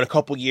in a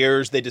couple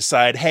years they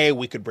decide, hey,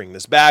 we could bring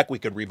this back, we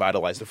could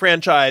revitalize the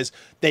franchise.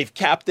 They've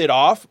capped it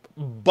off,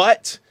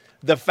 but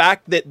the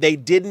fact that they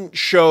didn't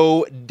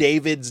show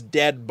David's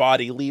dead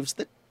body leaves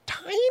the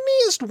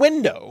tiniest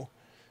window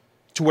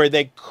to where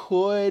they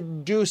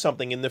could do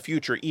something in the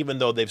future, even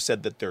though they've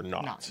said that they're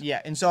not.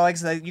 Yeah, and so like I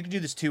said, you could do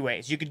this 2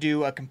 ways. You could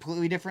do a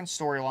completely different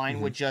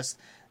storyline with just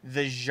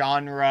the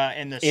genre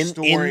and the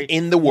story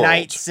in the world,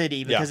 Night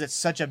City, because it's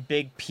such a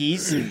big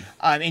piece.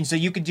 And so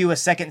you could do a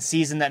second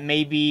season that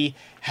maybe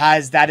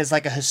has that as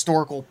like a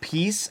historical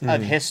piece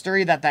of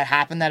history that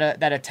happened,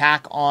 that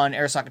attack on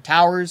Arasaka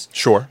Towers.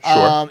 Sure.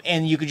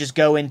 And you could just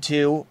go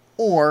into,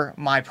 or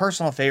my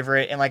personal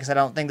favorite, and like I said,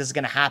 I don't think this is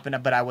going to happen,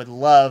 but I would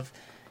love,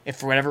 if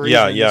for whatever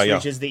reason this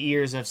reaches the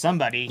ears of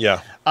somebody,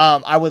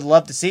 I would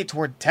love to see it to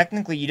where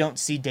technically you don't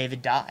see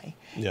David die.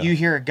 Yeah. You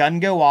hear a gun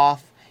go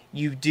off,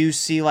 you do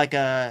see like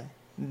a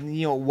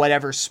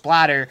whatever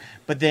splatter,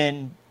 but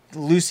then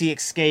Lucy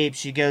escapes,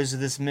 she goes to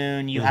this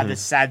moon, you have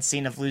this sad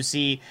scene of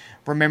Lucy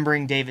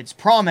remembering David's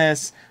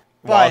promise.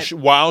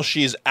 While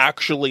she's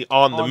actually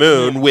on the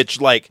moon,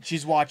 which like...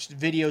 She's watched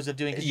videos of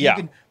doing... You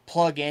can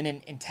plug in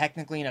and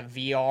technically in a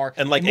VR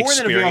and like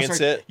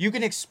experience it. You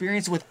can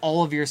experience it with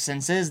all of your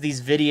senses,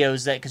 these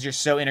videos, that because you're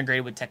so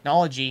integrated with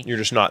technology, you're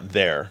just not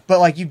there. But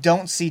like, you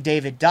don't see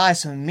David die.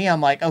 So me,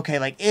 I'm like, okay,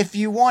 like if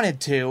you wanted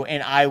to,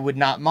 and I would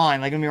not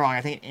mind. Like, don't get me wrong,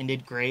 I think it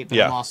ended great, but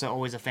I'm also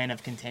always a fan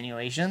of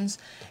continuations.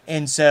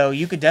 And so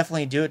you could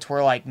definitely do it to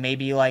where like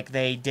maybe like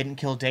they didn't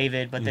kill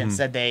David, but then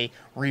said they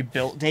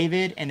rebuilt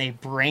David and they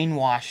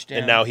brainwashed him,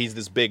 and now he's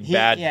this big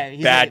bad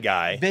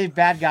guy, big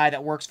bad guy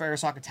that works for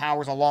Arasaka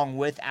Towers along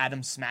with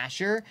Adam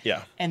Smasher.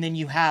 Yeah, and then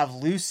you have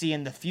Lucy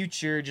in the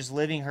future just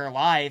living her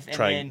life, and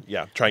trying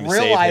to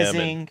save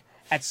him,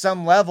 at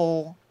some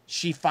level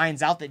she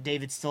finds out that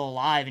David's still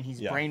alive and he's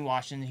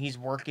brainwashed and he's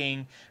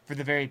working for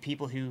the very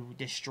people who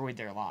destroyed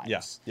their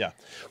lives. Yeah.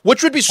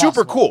 Which would be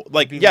super cool.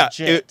 Like,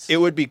 it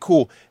would be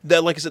cool.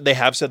 That, like I said, they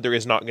have said there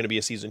is not going to be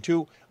a season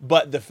 2,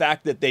 but the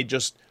fact that they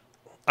just...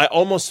 I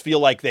almost feel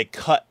like they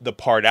cut the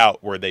part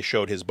out where they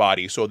showed his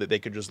body so that they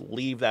could just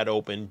leave that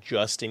open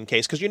just in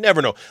case. Because you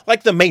never know.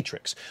 Like The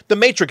Matrix. The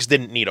Matrix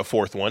didn't need a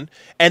 4th one.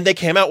 And they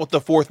came out with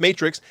the 4th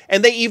Matrix.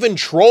 And they even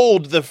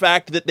trolled the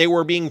fact that they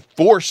were being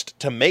forced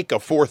to make a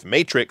 4th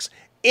Matrix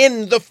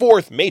in the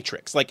 4th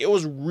Matrix. Like, it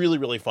was really,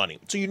 really funny.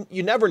 So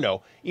you never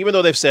know. Even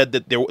though they've said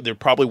that there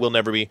probably will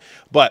never be.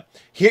 But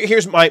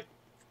here's my...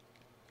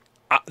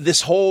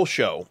 this whole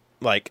show...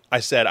 Like I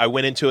said, I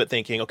went into it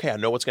thinking, okay, I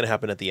know what's going to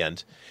happen at the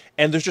end.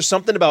 And there's just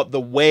something about the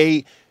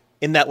way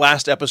in that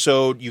last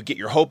episode you get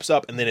your hopes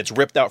up and then it's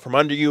ripped out from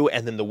under you,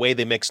 and then the way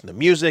they mix in the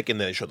music and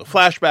then they show the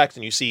flashbacks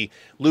and you see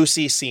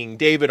Lucy seeing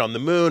David on the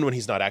moon when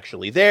he's not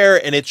actually there,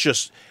 and it's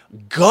just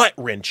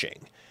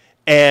gut-wrenching.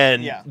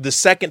 And the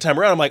second time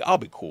around, I'm like, I'll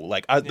be cool.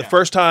 Like the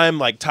first time,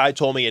 like Ty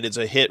told me it is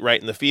a hit right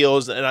in the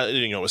feels, and I,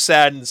 it was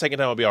sad, and the second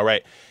time I'll be all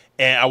right.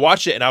 And I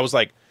watched it and I was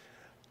like,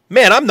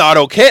 man, I'm not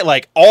okay.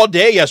 Like, all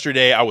day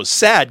yesterday, I was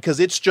sad because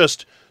it's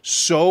just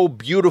so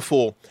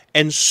beautiful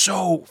and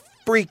so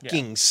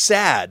freaking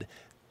sad.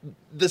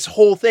 this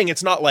whole thing,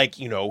 it's not like,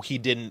 he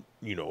didn't,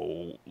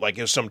 like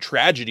it was some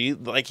tragedy.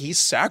 Like, he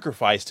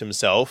sacrificed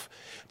himself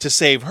to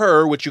save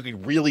her, which you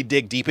could really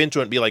dig deep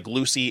into and be like,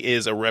 Lucy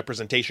is a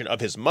representation of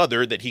his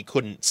mother that he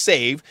couldn't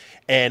save.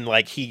 And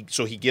like,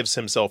 so he gives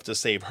himself to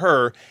save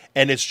her.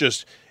 And it's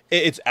just,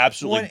 it's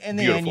absolutely in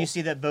the beautiful. end, you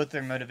see that both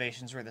their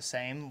motivations were the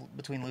same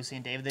between Lucy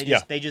and David.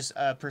 They just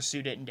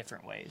pursued it in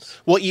different ways.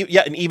 Well,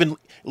 yeah, and even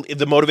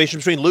the motivation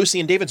between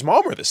Lucy and David's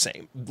mom are the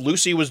same.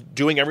 Lucy was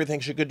doing everything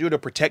she could do to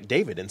protect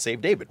David and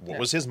save David. What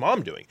was his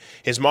mom doing?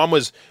 His mom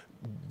was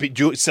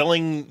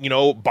selling,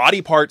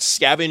 body parts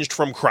scavenged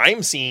from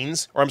crime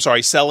scenes,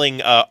 selling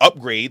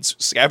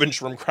upgrades scavenged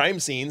from crime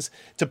scenes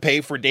to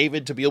pay for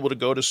David to be able to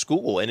go to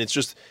school. And it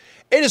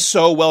is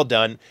so well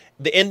done.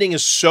 The ending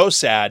is so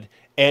sad.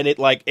 And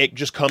it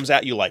just comes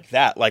at you like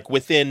that. Like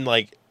within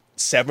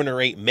 7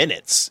 or 8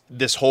 minutes,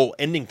 this whole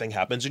ending thing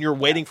happens, and you're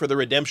waiting for the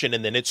redemption,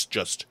 and then it's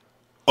just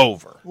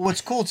over.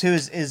 What's cool too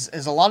is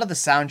a lot of the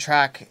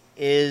soundtrack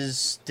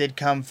did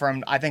come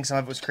from. I think some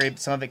of it was created,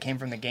 some of it came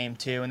from the game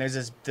too. And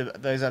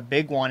there's a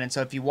big one. And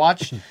so if you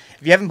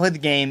haven't played the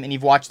game and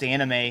you've watched the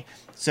anime,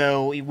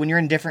 so when you're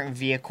in different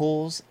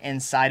vehicles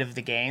inside of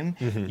the game,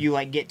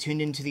 you get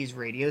tuned into these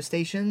radio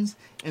stations,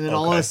 and then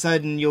all of a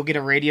sudden you'll get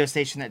a radio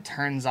station that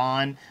turns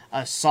on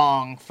a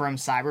song from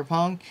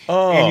Cyberpunk,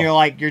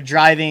 and you're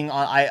driving.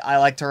 I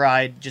like to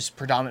ride just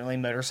predominantly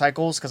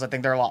motorcycles because I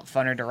think they're a lot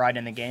funner to ride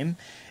in the game,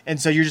 and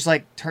so you're just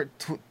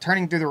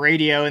turning through the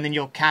radio, and then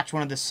you'll catch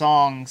one of the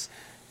songs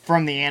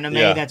from the anime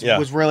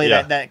was really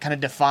that kind of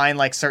defined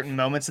certain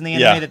moments in the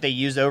anime that they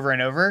used over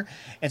and over.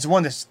 And so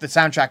the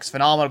soundtrack is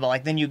phenomenal,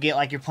 but then you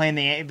get you're playing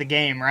the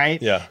game,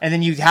 right? Yeah. And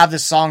then you have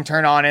this song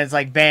turn on and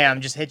it's bam,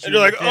 just hits you. And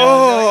you're like,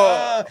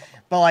 oh.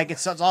 But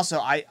it's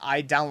also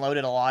I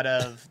downloaded a lot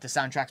of the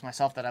soundtracks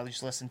myself that I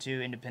just listen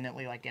to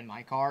independently, in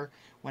my car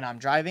when I'm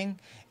driving.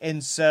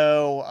 And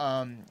so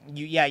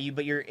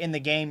but you're in the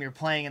game, you're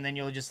playing, and then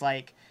you'll just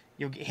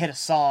you'll hit a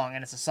song,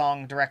 and it's a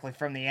song directly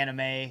from the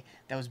anime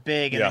that was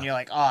big, and then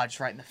you're just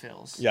right in the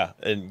feels. Yeah,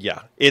 and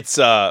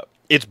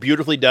it's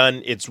beautifully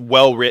done. It's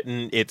well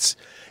written. It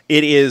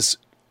is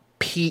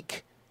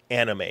peak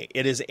anime.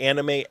 It is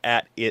anime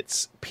at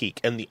its peak.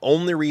 And the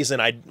only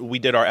reason we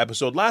did our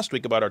episode last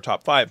week about our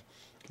top 5,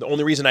 the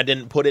only reason I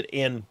didn't put it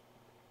in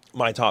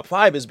my top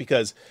 5 is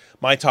because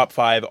my top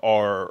 5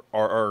 are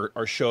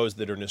shows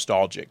that are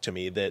nostalgic to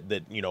me that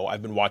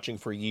I've been watching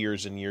for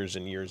years and years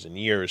and years and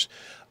years,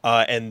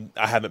 and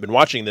I haven't been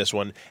watching this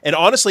one. And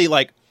honestly,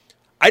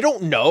 I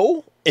don't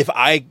know if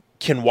I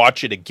can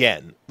watch it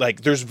again.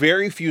 There's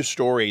very few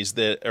stories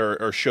that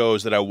or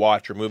shows that I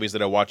watch or movies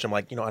that I watch. I'm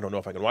I don't know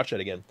if I can watch that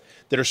again.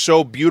 That are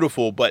so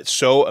beautiful but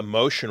so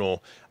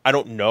emotional. I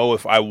don't know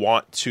if I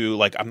want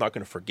to. I'm not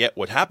going to forget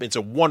what happened. It's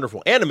a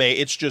wonderful anime.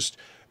 It's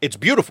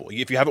beautiful.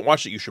 If you haven't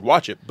watched it, you should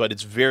watch it. But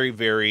it's very,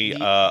 very,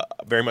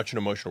 very much an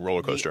emotional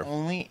roller coaster. The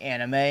only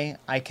anime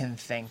I can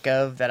think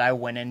of that I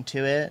went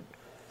into it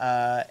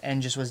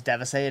and just was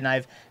devastated, and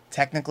I've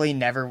technically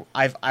never.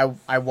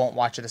 I won't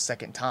watch it a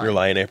second time. Your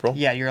Lie in April.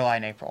 Yeah, Your Lie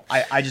in April.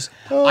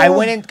 I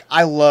went in.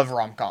 I love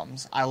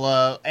rom-coms. I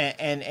love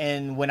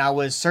and when I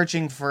was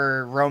searching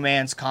for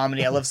romance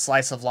comedy, I love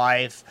slice of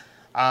life.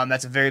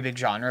 That's a very big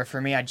genre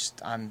for me.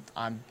 I'm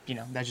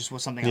that just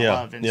was something I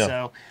love, and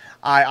so.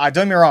 I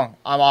don't get me wrong,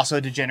 I'm also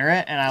a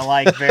degenerate, and I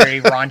like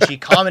very raunchy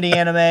comedy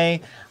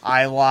anime.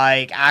 I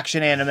like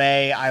action anime.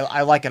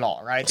 I like it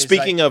all, right?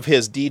 Speaking of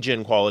his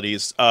degen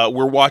qualities,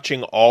 we're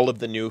watching all of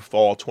the new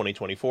fall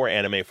 2024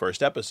 anime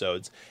first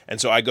episodes,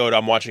 and so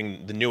I'm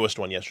watching the newest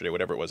one yesterday,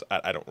 whatever it was.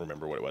 I don't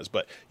remember what it was,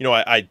 but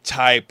I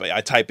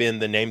type in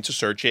the name to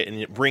search it, and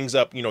it brings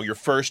up your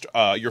first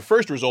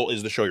result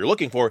is the show you're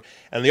looking for,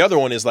 and the other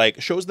one is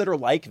shows that are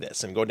like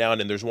this, and go down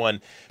and there's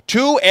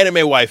 2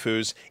 anime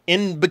waifus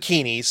in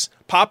bikinis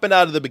popping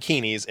out of the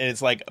bikinis, and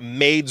it's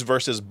maids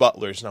versus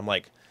butlers, and I'm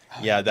like.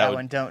 Yeah, that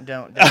one. Don't.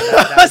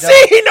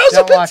 See, he knows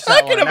what I'm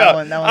talking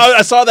about.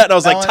 I saw that and I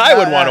was Ty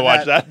would want to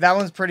watch that. That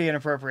one's pretty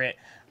inappropriate.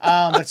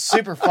 But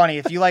super funny.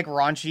 If you like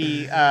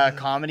raunchy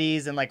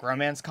comedies and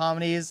romance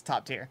comedies,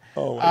 top tier.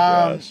 Oh my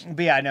gosh.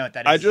 But yeah, I know what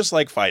that is. I just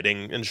like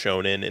fighting and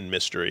shonen and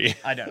mystery.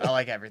 I don't. I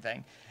like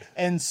everything.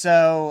 And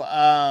so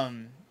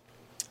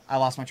I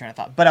lost my train of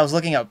thought. But I was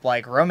looking up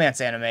romance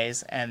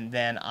animes, and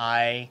then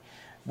I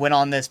went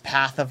on this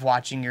path of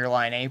watching Your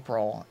Lie in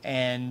April,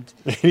 and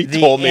he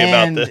told me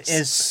about this.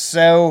 Is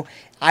so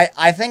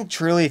I think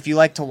truly if you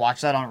like to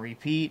watch that on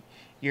repeat,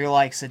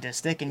 you're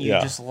sadistic and you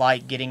just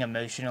like getting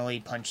emotionally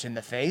punched in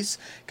the face.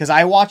 Because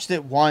I watched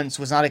it once,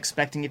 was not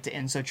expecting it to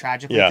end so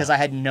tragically because I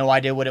had no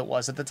idea what it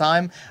was at the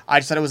time. I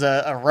just thought it was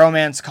a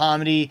romance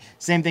comedy.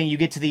 Same thing, you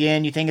get to the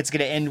end, you think it's going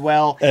to end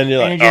well, and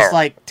it just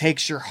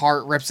takes your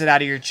heart, rips it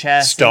out of your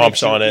chest,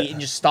 stomps on it, and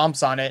just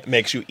stomps on it.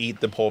 Makes you eat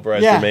the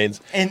pulverized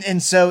remains.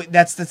 And so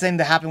that's the thing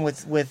that happened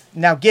with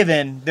now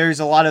Given. There's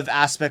a lot of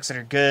aspects that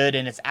are good,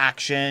 and it's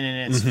action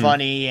and it's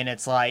funny, and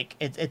it's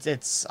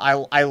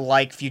I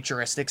like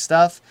futuristic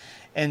stuff.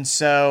 And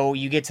so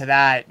you get to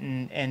that,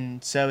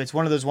 and so it's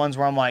one of those ones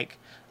where I'm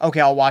okay,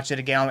 I'll watch it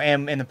again. I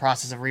am in the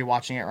process of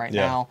rewatching it right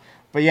now.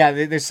 But yeah,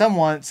 there's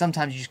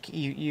sometimes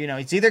you know,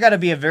 it's either got to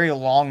be a very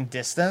long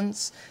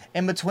distance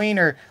in between,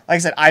 or like I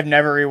said, I've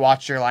never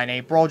rewatched Your Lie in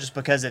April just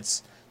because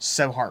it's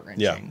so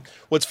heart-wrenching. Yeah.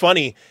 What's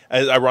funny,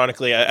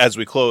 ironically, as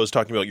we close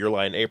talking about Your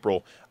Lie in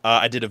April,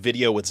 I did a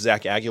video with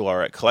Zach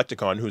Aguilar at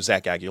Collecticon, who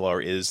Zach Aguilar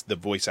is the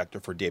voice actor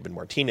for David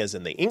Martinez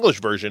in the English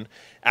version,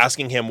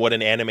 asking him what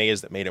an anime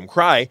is that made him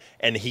cry,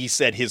 and he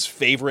said his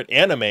favorite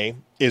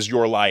anime is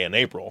Your Lie in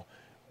April,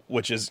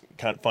 which is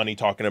kind of funny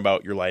talking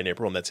about Your Lie in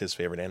April, and that's his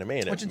favorite anime,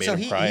 and it made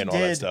him cry and all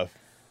that stuff.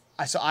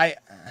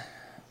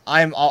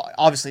 I'm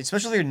obviously,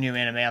 especially your new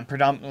anime, I'm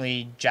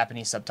predominantly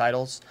Japanese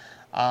subtitles.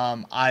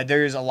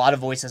 There's a lot of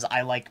voices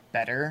I like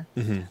better.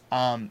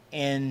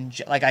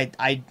 And like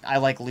I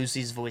like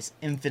Lucy's voice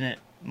infinite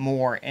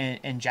more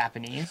in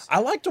Japanese. I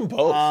liked them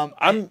both.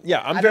 I'm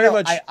very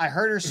much. I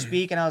heard her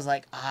speak and I was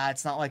like,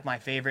 it's not like my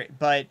favorite,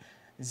 but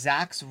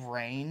Zach's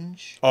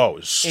range.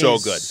 Oh, so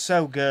good,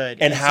 so good,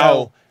 and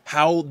how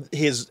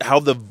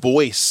the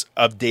voice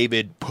of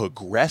David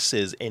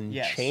progresses and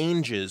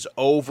changes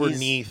over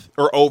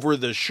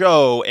the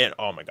show, and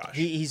oh my gosh,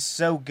 he's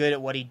so good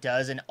at what he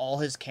does, and all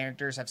his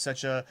characters have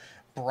such a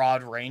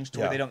broad range to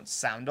where they don't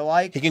sound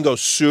alike. He can go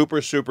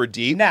super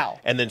deep now,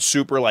 and then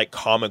super like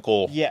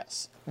comical.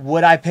 Yes.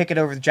 Would I pick it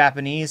over the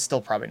Japanese?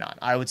 Still probably not.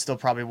 I would still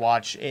probably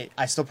watch it.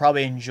 I still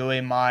probably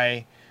enjoy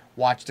my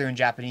watch through in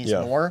Japanese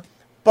more,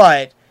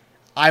 but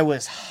I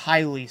was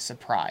highly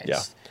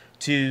surprised.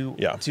 To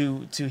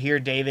hear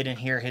David and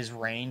hear his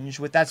range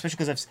with that,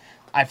 especially because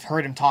I've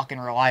heard him talk in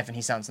real life and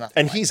he sounds nothing.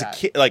 And like he's that.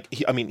 a kid.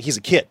 He's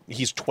a kid.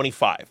 He's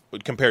 25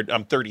 compared.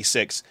 I'm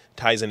 36.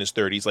 Ty's in his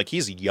 30s. Like,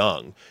 he's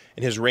young,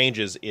 and his range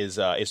is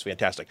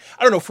fantastic.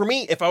 I don't know. For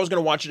me, if I was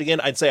going to watch it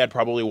again, I'd say I'd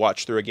probably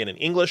watch through again in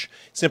English,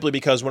 simply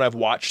because when I've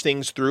watched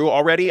things through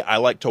already, I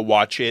like to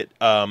watch it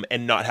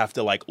and not have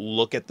to like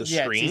look at the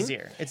screen. It's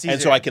easier.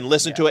 And so I can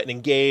listen to it and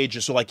engage.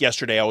 And so like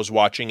yesterday, I was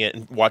watching it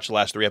and watched the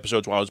last 3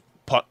 episodes while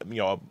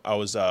I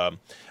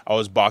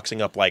was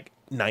boxing up like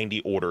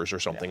 90 orders or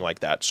something like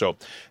that. So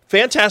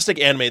fantastic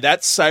anime.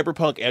 That's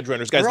Cyberpunk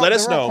Edgerunners. Guys, let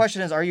us know. The real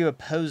question is, are you a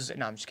poser?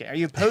 No, I'm just kidding. Are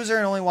you a poser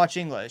and only watch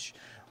English?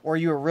 Or are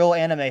you a real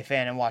anime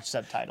fan and watch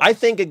subtitles? I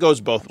think it goes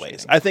both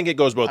ways.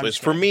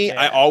 For me,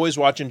 I always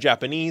watch in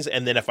Japanese,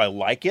 and then if I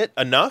like it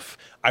enough,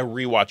 I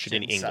rewatch it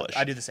in English.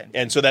 I do the same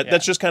thing. And so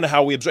that's just kind of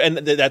how we absorb. And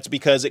that's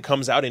because it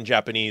comes out in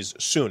Japanese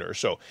sooner.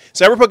 So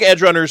Cyberpunk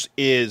Edgerunners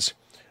is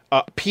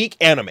peak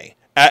anime.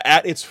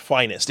 At its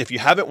finest. If you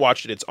haven't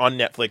watched it, it's on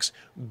Netflix.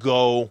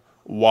 Go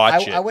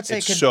watch it. I would say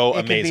it's it so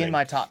could amazing. be in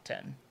my top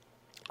 10.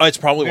 It's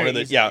probably Very one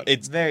of the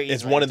easily.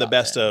 it's one of the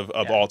best of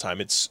all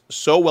time. It's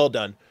so well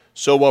done,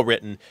 so well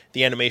written.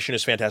 The animation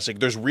is fantastic.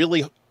 There's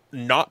really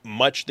not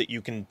much that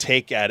you can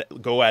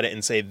go at it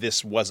and say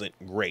this wasn't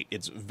great.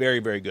 It's very,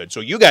 very good.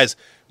 So you guys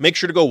make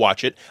sure to go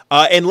watch it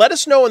and let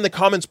us know in the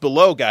comments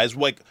below, guys.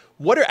 Like,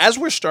 as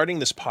we're starting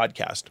this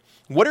podcast,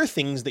 what are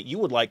things that you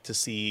would like to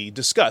see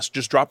discussed?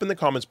 Just drop in the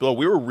comments below.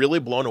 We were really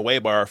blown away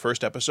by our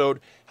first episode.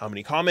 How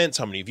many comments,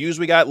 how many views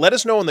we got. Let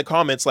us know in the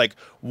comments like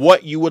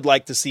what you would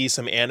like to see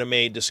some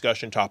anime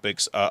discussion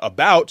topics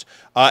about,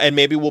 and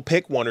maybe we'll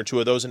pick 1 or 2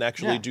 of those and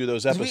actually do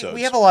those episodes.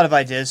 We have a lot of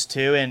ideas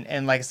too,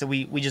 and like I said,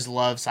 we just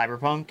love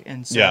Cyberpunk,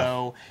 and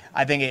so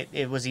I think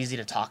it was easy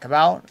to talk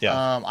about.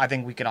 I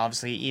think we could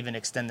obviously even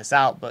extend this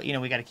out, but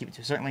we got to keep it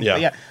to a certain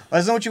length.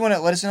 But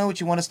let us know what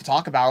you want us to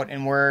talk about,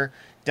 and we're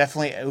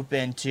definitely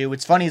open to.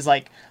 What's funny is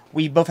like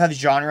we both have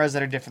genres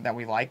that are different that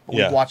we like, but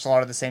we've watched a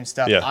lot of the same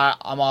stuff.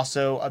 I'm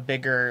also a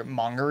bigger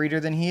manga reader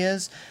than he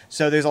is,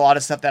 so there's a lot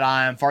of stuff that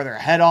I'm farther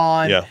ahead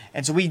on.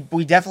 And so we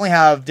definitely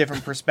have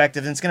different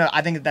perspectives, and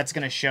I think that's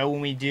gonna show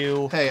when we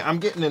do. Hey, I'm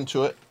getting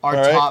into it. Our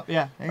top,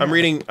 I'm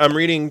reading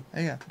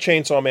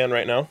Chainsaw Man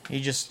right now.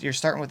 You're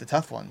starting with the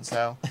tough ones,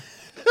 so.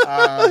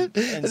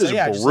 This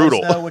is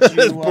brutal. This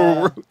is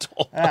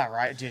brutal. Yeah,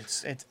 right, dude.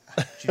 It's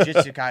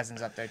Jujutsu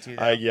Kaisen's up there too.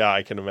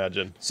 I can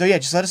imagine. So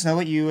just let us know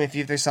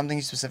if there's something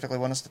you specifically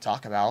want us to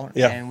talk about,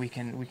 and we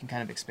can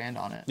kind of expand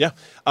on it.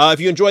 If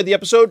you enjoyed the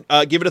episode,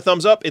 give it a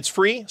thumbs up. It's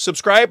free.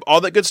 Subscribe,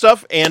 all that good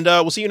stuff, and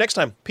we'll see you next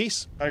time.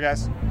 Peace. Bye,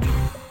 guys.